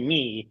say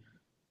me,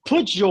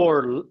 put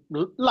your,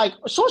 like,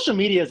 social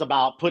media is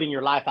about putting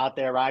your life out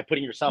there, right?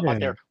 Putting yourself out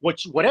there,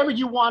 whatever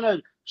you want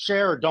to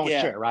share or don't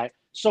share, right?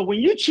 So when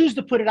you choose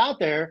to put it out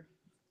there,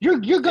 you're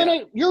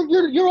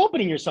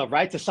opening yourself,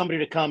 right, to somebody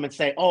to come and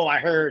say, "Oh, I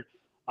heard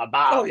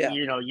about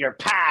your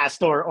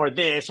past or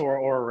this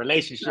or a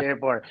relationship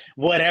or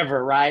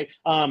whatever," right?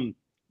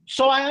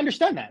 So I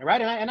understand that,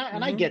 right? And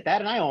I get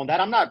that, and I own that.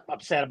 I'm not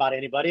upset about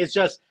anybody. It's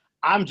just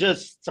I'm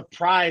just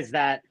surprised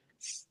that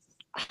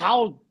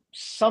how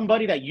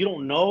somebody that you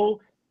don't know,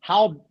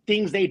 how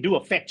things they do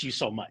affect you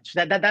so much.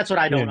 That's what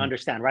I don't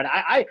understand, right?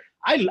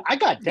 I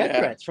got death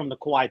threats from the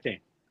Kawhi thing.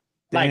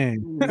 Like,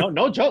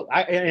 no joke.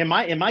 In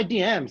my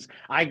DMs,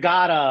 I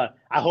got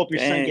I hope your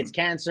son gets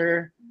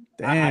cancer.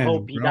 I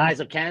hope he dies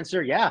of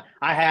cancer. Yeah,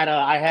 I had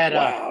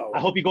I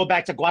hope you go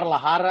back to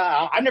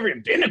Guadalajara. I've never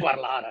even been to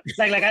Guadalajara.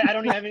 Like I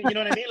don't even, you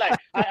know what I mean? Like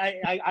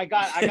I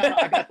got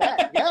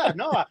that. Yeah,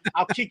 no,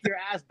 I'll kick your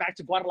ass back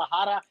to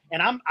Guadalajara.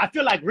 And I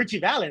feel like Richie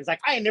Valens. Like,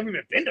 I ain't never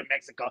even been to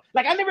Mexico.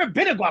 Like, I've never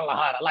been to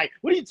Guadalajara. Like,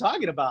 what are you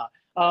talking about?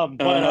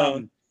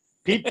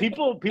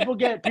 People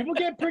get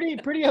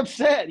pretty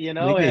upset, you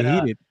know.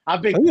 And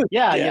I've been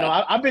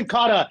I've been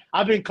called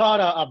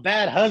a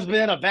bad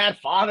husband, a bad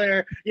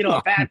father, you know,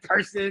 a bad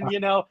person, you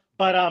know.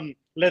 But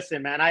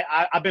listen, man,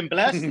 I've been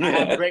blessed. I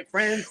have great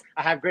friends.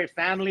 I have great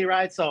family,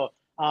 right? So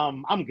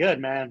I'm good,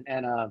 man.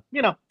 And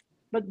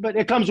but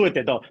it comes with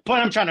it, though.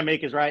 Point I'm trying to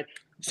make is right.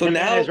 So the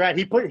now is right.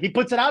 He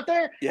puts it out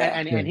there,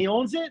 and he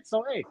owns it.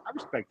 So hey, I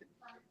respect it.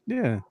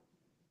 Yeah,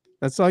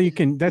 that's all you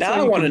can. That's now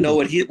all I want to know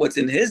what's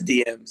in his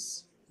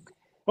DMs.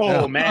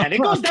 Oh man,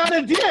 it goes down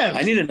in the DMs.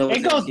 I need to know.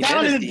 It goes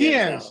down in the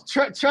DMs.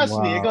 Trust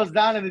me, it goes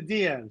down in the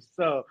DMs.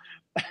 So.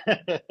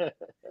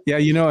 Yeah,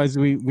 you know, as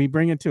we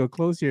bring it to a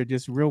close here,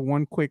 just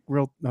one quick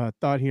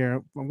thought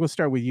here. We'll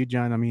start with you,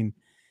 John. I mean,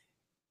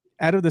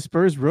 out of the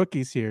Spurs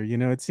rookies here, you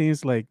know, it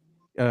seems like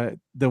the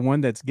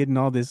one that's getting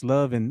all this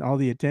love and all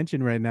the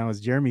attention right now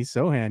is Jeremy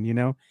Sohan. You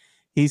know,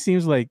 he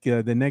seems like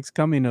the next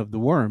coming of the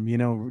Worm. You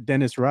know,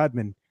 Dennis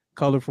Rodman,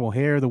 colorful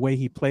hair, the way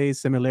he plays,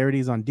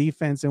 similarities on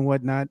defense and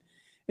whatnot.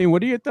 Hey,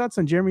 what are your thoughts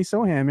on Jeremy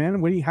Sohan,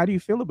 man? How do you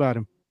feel about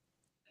him?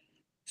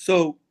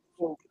 So,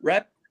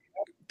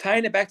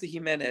 tying it back to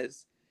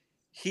Jimenez,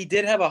 he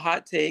did have a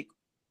hot take,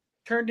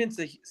 turned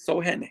into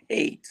Sohan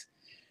hate.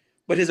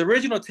 But his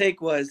original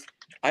take was,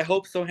 I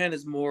hope Sohan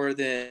is more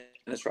than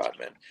Dennis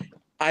Rodman.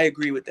 I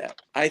agree with that.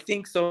 I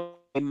think Sohan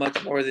is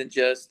much more than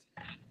just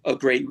a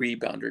great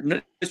rebounder. No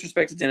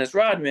disrespect to Dennis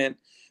Rodman,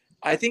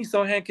 I think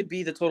Sohan could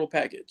be the total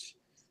package.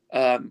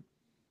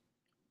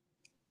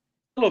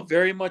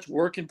 Very much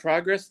work in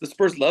progress. The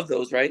Spurs love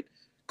those, right?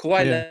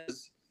 Kawhi Leonard,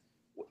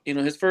 you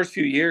know, his first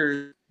few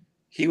years,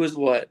 he was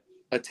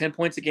a 10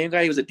 points a game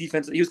guy. He was a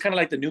defensive. He was kind of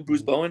like the new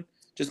Bruce Bowen,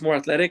 just more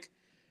athletic.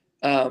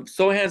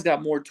 Sohan's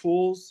got more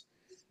tools.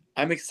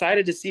 I'm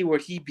excited to see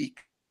what he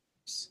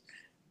becomes,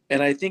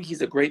 and I think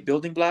he's a great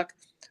building block.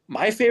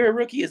 My favorite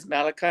rookie is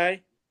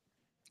Malachi.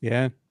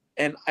 Yeah,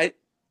 and I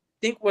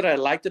think what I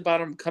liked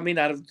about him coming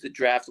out of the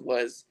draft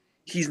was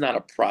he's not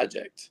a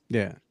project.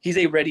 Yeah, he's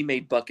a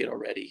ready-made bucket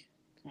already.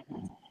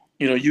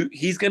 You know,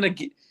 he's gonna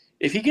get,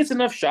 if he gets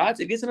enough shots,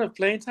 if he gets enough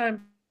playing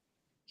time,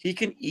 he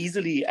can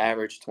easily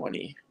average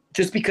 20.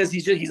 Just because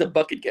he's a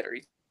bucket getter.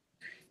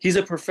 He's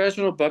a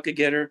professional bucket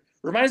getter.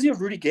 Reminds me of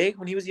Rudy Gay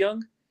when he was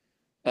young.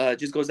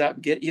 Just goes out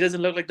and he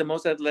doesn't look like the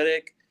most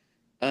athletic.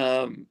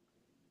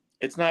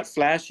 It's not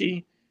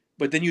flashy,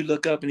 but then you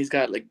look up and he's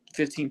got like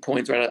 15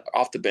 points right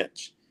off the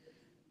bench.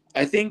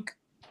 I think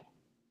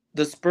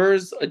the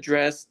Spurs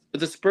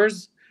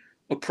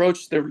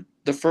approached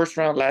the first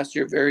round last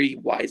year very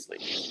wisely.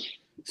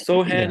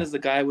 Sohan is the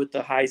guy with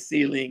the high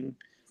ceiling,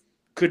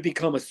 could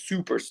become a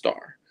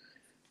superstar.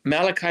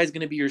 Malachi is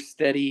going to be your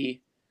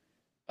steady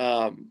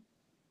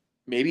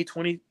maybe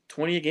 20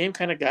 a game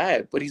kind of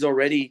guy, but he's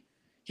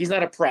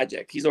not a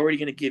project. He's already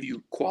going to give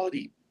you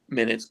quality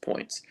minutes,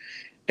 points.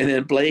 And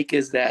then Blake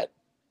is that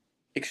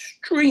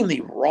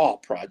extremely raw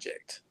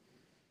project.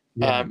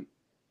 Yeah.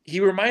 He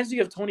reminds me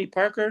of Tony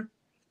Parker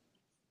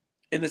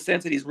in the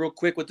sense that he's real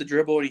quick with the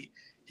dribble.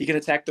 He can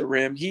attack the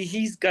rim.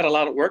 He's got a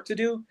lot of work to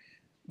do,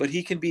 but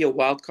he can be a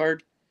wild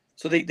card.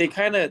 So they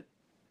kind of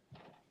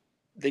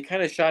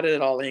shot it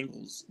at all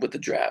angles with the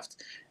draft,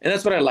 and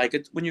that's what I like.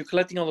 It's when you're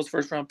collecting all those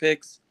first round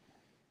picks,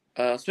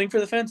 swing for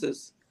the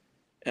fences,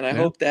 and I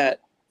hope that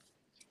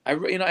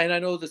and I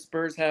know the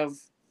Spurs have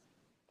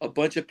a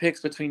bunch of picks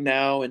between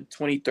now and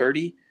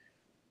 2030.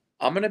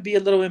 I'm gonna be a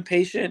little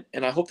impatient,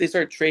 and I hope they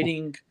start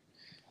trading.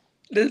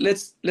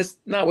 Let's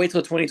not wait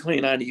till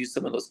 2029 to use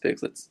some of those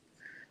picks.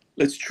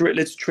 Let's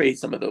trade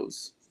some of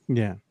those.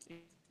 Yeah.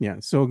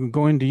 So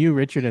going to you,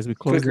 Richard, as we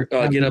close.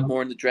 Get up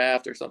more in the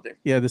draft or something.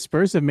 Yeah, the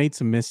Spurs have made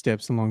some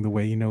missteps along the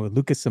way. You know,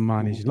 Lucas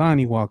Samanic,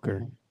 Lonnie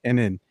Walker, and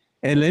then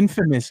El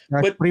infamous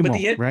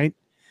Primo, right?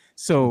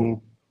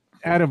 So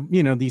out of,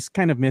 these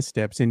kind of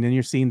missteps, and then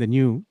you're seeing the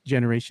new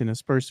generation of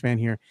Spurs fan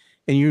here,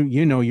 and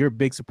you're a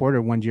big supporter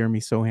of one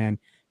Jeremy Sohan.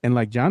 And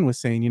like John was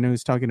saying,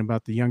 he's talking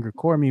about the younger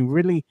core. I mean,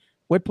 really,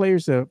 what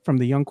players from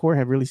the young core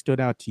have really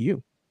stood out to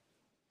you?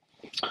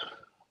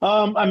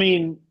 I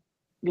mean,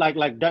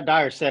 like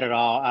Dyer said it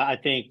all. I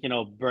think,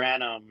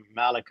 Branham,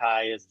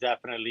 Malachi is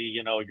definitely,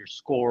 your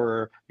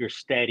scorer, you're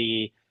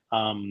steady.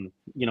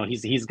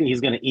 He's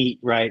going to eat,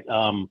 right?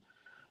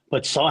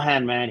 But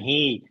Sohan, man,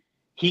 he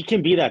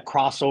can be that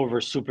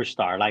crossover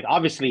superstar. Like,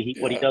 obviously,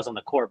 what he does on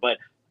the court, but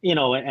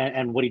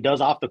and what he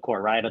does off the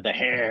court, right? The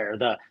hair,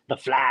 the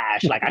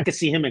flash. Like, I could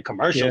see him in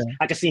commercials.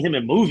 I could see him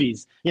in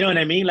movies. You know what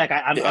I mean? Like,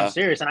 I'm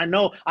serious, and I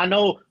know.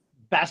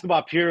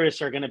 Basketball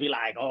purists are going to be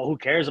like, oh, who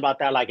cares about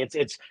that? Like,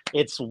 it's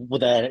with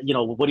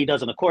what he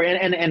does on the court,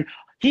 and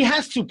he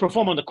has to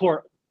perform on the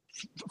court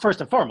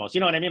first and foremost. You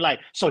know what I mean?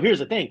 Like, so here's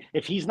the thing: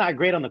 if he's not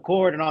great on the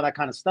court and all that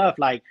kind of stuff,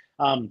 like,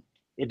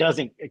 it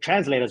doesn't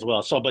translate as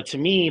well. So, but to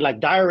me,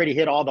 like, Dyer already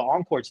hit all the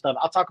on-court stuff.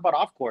 I'll talk about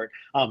off-court.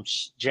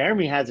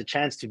 Jeremy has a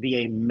chance to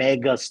be a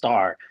mega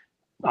star.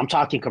 I'm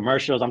talking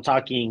commercials. I'm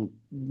talking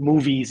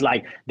movies.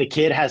 Like, the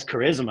kid has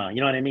charisma.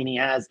 You know what I mean? He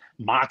has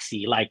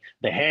moxie, like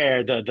the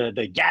hair,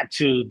 the gap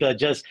tooth, the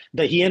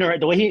way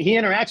he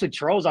interacts with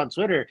trolls on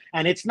Twitter,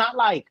 and it's not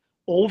like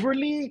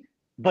overly,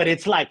 but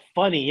it's like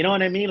funny. You know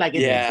what I mean? Like,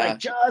 it's like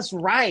just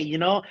right.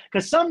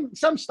 Because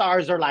some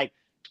stars are like,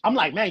 I'm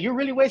like, man, you're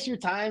really wasting your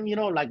time.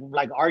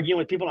 Like arguing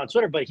with people on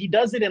Twitter, but he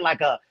does it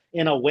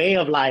in a way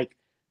of like,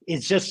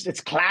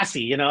 it's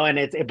classy.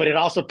 But it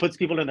also puts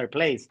people in their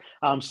place.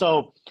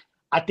 So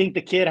I think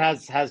the kid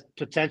has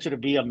potential to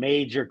be a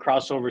major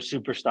crossover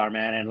superstar,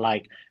 man. And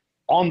like,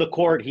 on the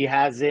court, he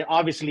has it.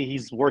 Obviously,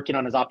 he's working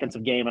on his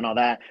offensive game and all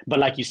that. But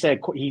like you said,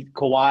 he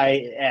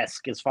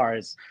Kawhi-esque as far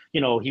as,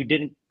 he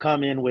didn't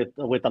come in with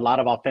a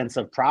lot of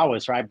offensive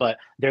prowess, right? But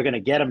they're going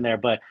to get him there.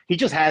 But he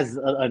just has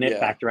an it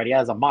factor, right? He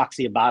has a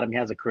moxie about him. He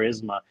has a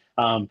charisma.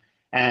 I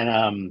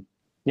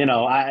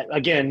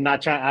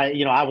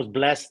was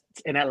blessed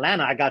in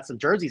Atlanta. I got some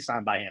jerseys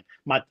signed by him.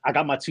 I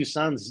got my two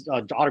sons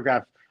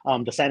autographed.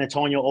 The San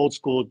Antonio old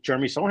school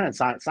Jeremy Sohan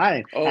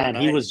signing. And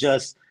nice. He was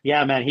just,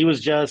 he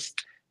was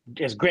just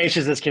as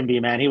gracious as can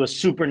be, man. He was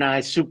super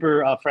nice,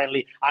 super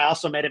friendly. I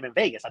also met him in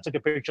Vegas. I took a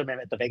picture of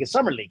him at the Vegas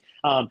Summer League.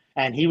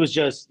 And he was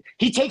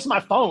he takes my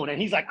phone and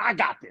he's like, I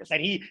got this.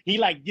 And he takes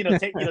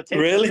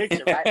really? the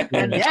picture, right?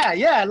 And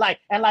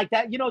like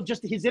that,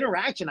 just his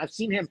interaction. I've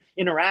seen him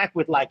interact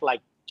with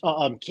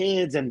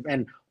kids and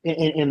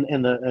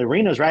in the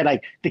arenas, right?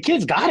 Like, the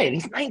kid's got it.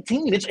 He's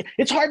 19.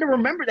 It's hard to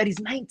remember that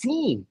he's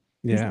 19.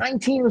 He's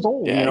 19 years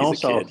old,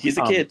 He's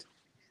a kid.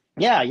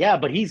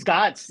 But he's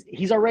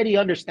already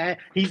understand.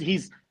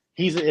 He's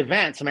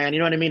advanced, man. You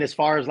know what I mean? As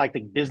far as like the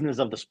business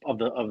of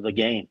the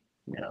game,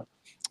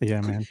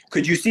 Yeah, man.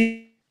 Could you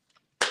see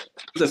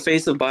the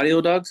face of Barrio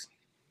Dogs?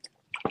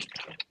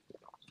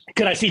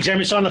 Could I see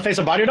Jeremy Sohan on the face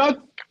of Barrio Dog?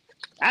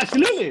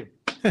 Absolutely.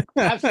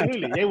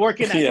 Absolutely. They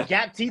working that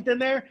gap teeth in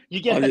there.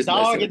 You get the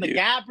dog in the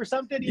gap or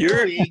something.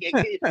 You're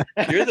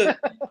the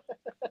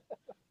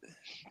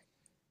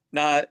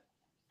not.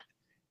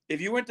 If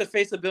you weren't the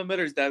face of Bill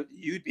Mitters, that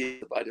you'd be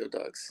the Barrio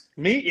Dogs.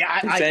 Me?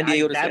 Yeah, San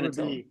Diego to San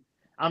Antonio.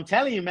 I'm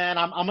telling you, man.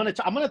 I'm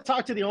gonna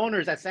talk to the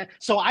owners at San.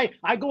 So I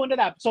go into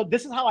that. So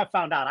this is how I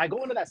found out. I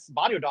go into that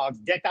Barrio Dogs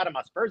decked out in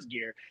my Spurs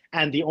gear,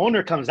 and the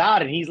owner comes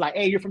out and he's like,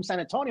 "Hey, you're from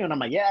San Antonio?" And I'm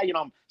like, "Yeah,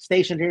 I'm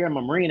stationed here. I'm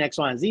a Marine, X,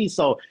 Y, and Z."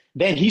 So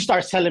then he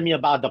starts telling me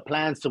about the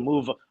plans to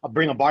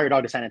bring a Barrio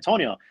Dog to San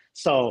Antonio.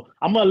 So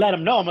I'm gonna let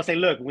him know. I'm gonna say,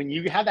 "Look, when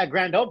you have that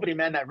grand opening,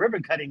 man, that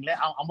ribbon cutting,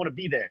 I'm gonna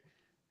be there."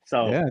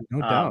 So yeah,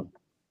 no doubt.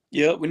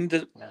 Yeah, we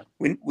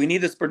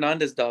need this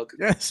Fernandez dog.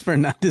 Yes,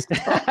 Fernandez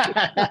dog.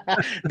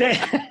 They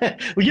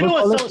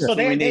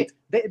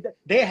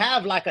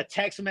have like a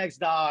Tex-Mex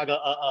dog,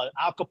 a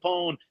Al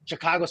Capone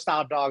Chicago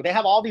style dog. They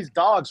have all these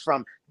dogs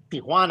from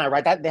Tijuana,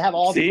 right? They have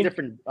all these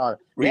different.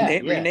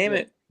 Rename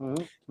it.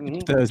 Mm-hmm.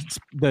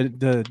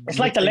 It's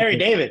like the Larry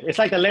David. It's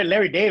like the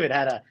Larry David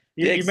had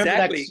You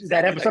remember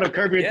that episode of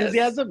Curb Your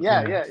Enthusiasm?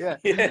 Yeah.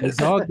 Yes.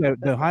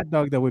 The hot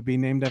dog that would be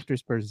named after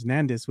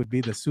Spurnandis would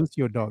be the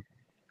Sucio dog.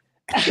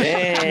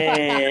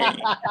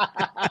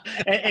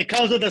 It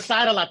comes with the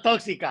side of La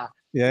Toxica.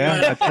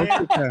 Yeah, that's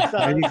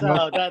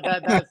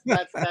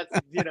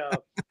you know.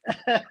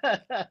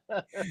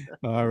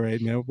 All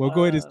right, man. We'll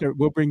go ahead and start.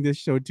 We'll bring this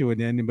show to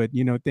an end. But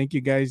thank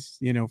you guys,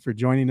 for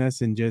joining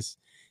us and just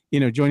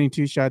joining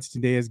Two Shots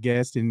today as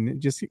guests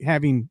and just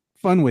having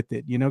fun with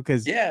it.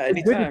 Because we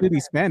do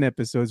these fan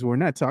episodes. We're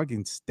not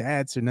talking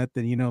stats or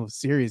nothing,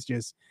 serious.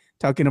 Just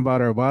talking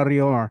about our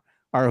barrio,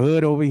 our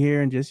hood over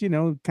here, and just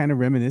kind of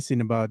reminiscing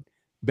about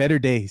better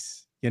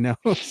days. So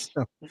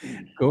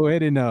go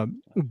ahead and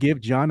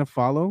give John a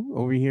follow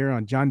over here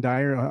on John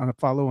Dyer on a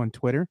follow on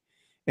Twitter.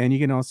 And you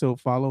can also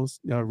follow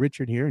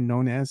Richard here,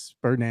 known as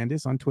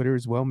Spurnandis, on Twitter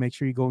as well. Make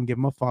sure you go and give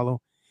him a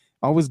follow.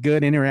 Always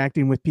good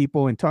interacting with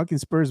people and talking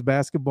Spurs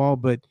basketball,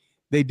 but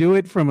they do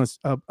it from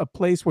a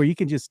place where you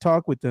can just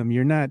talk with them.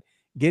 You're not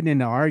getting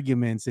into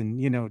arguments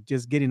and,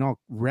 just getting all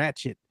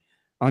ratchet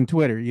on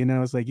Twitter.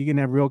 It's like you can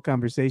have real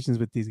conversations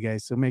with these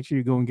guys. So make sure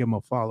you go and give them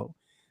a follow.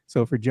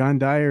 So for John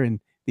Dyer and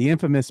the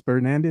infamous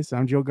Spurnandis,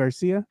 I'm Joe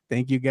Garcia.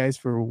 Thank you guys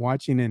for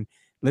watching and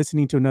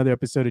listening to another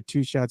episode of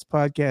Two Shots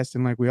Podcast.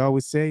 And like we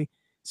always say,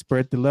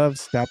 spread the love,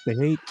 stop the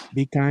hate,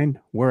 be kind.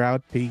 We're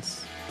out.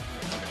 Peace.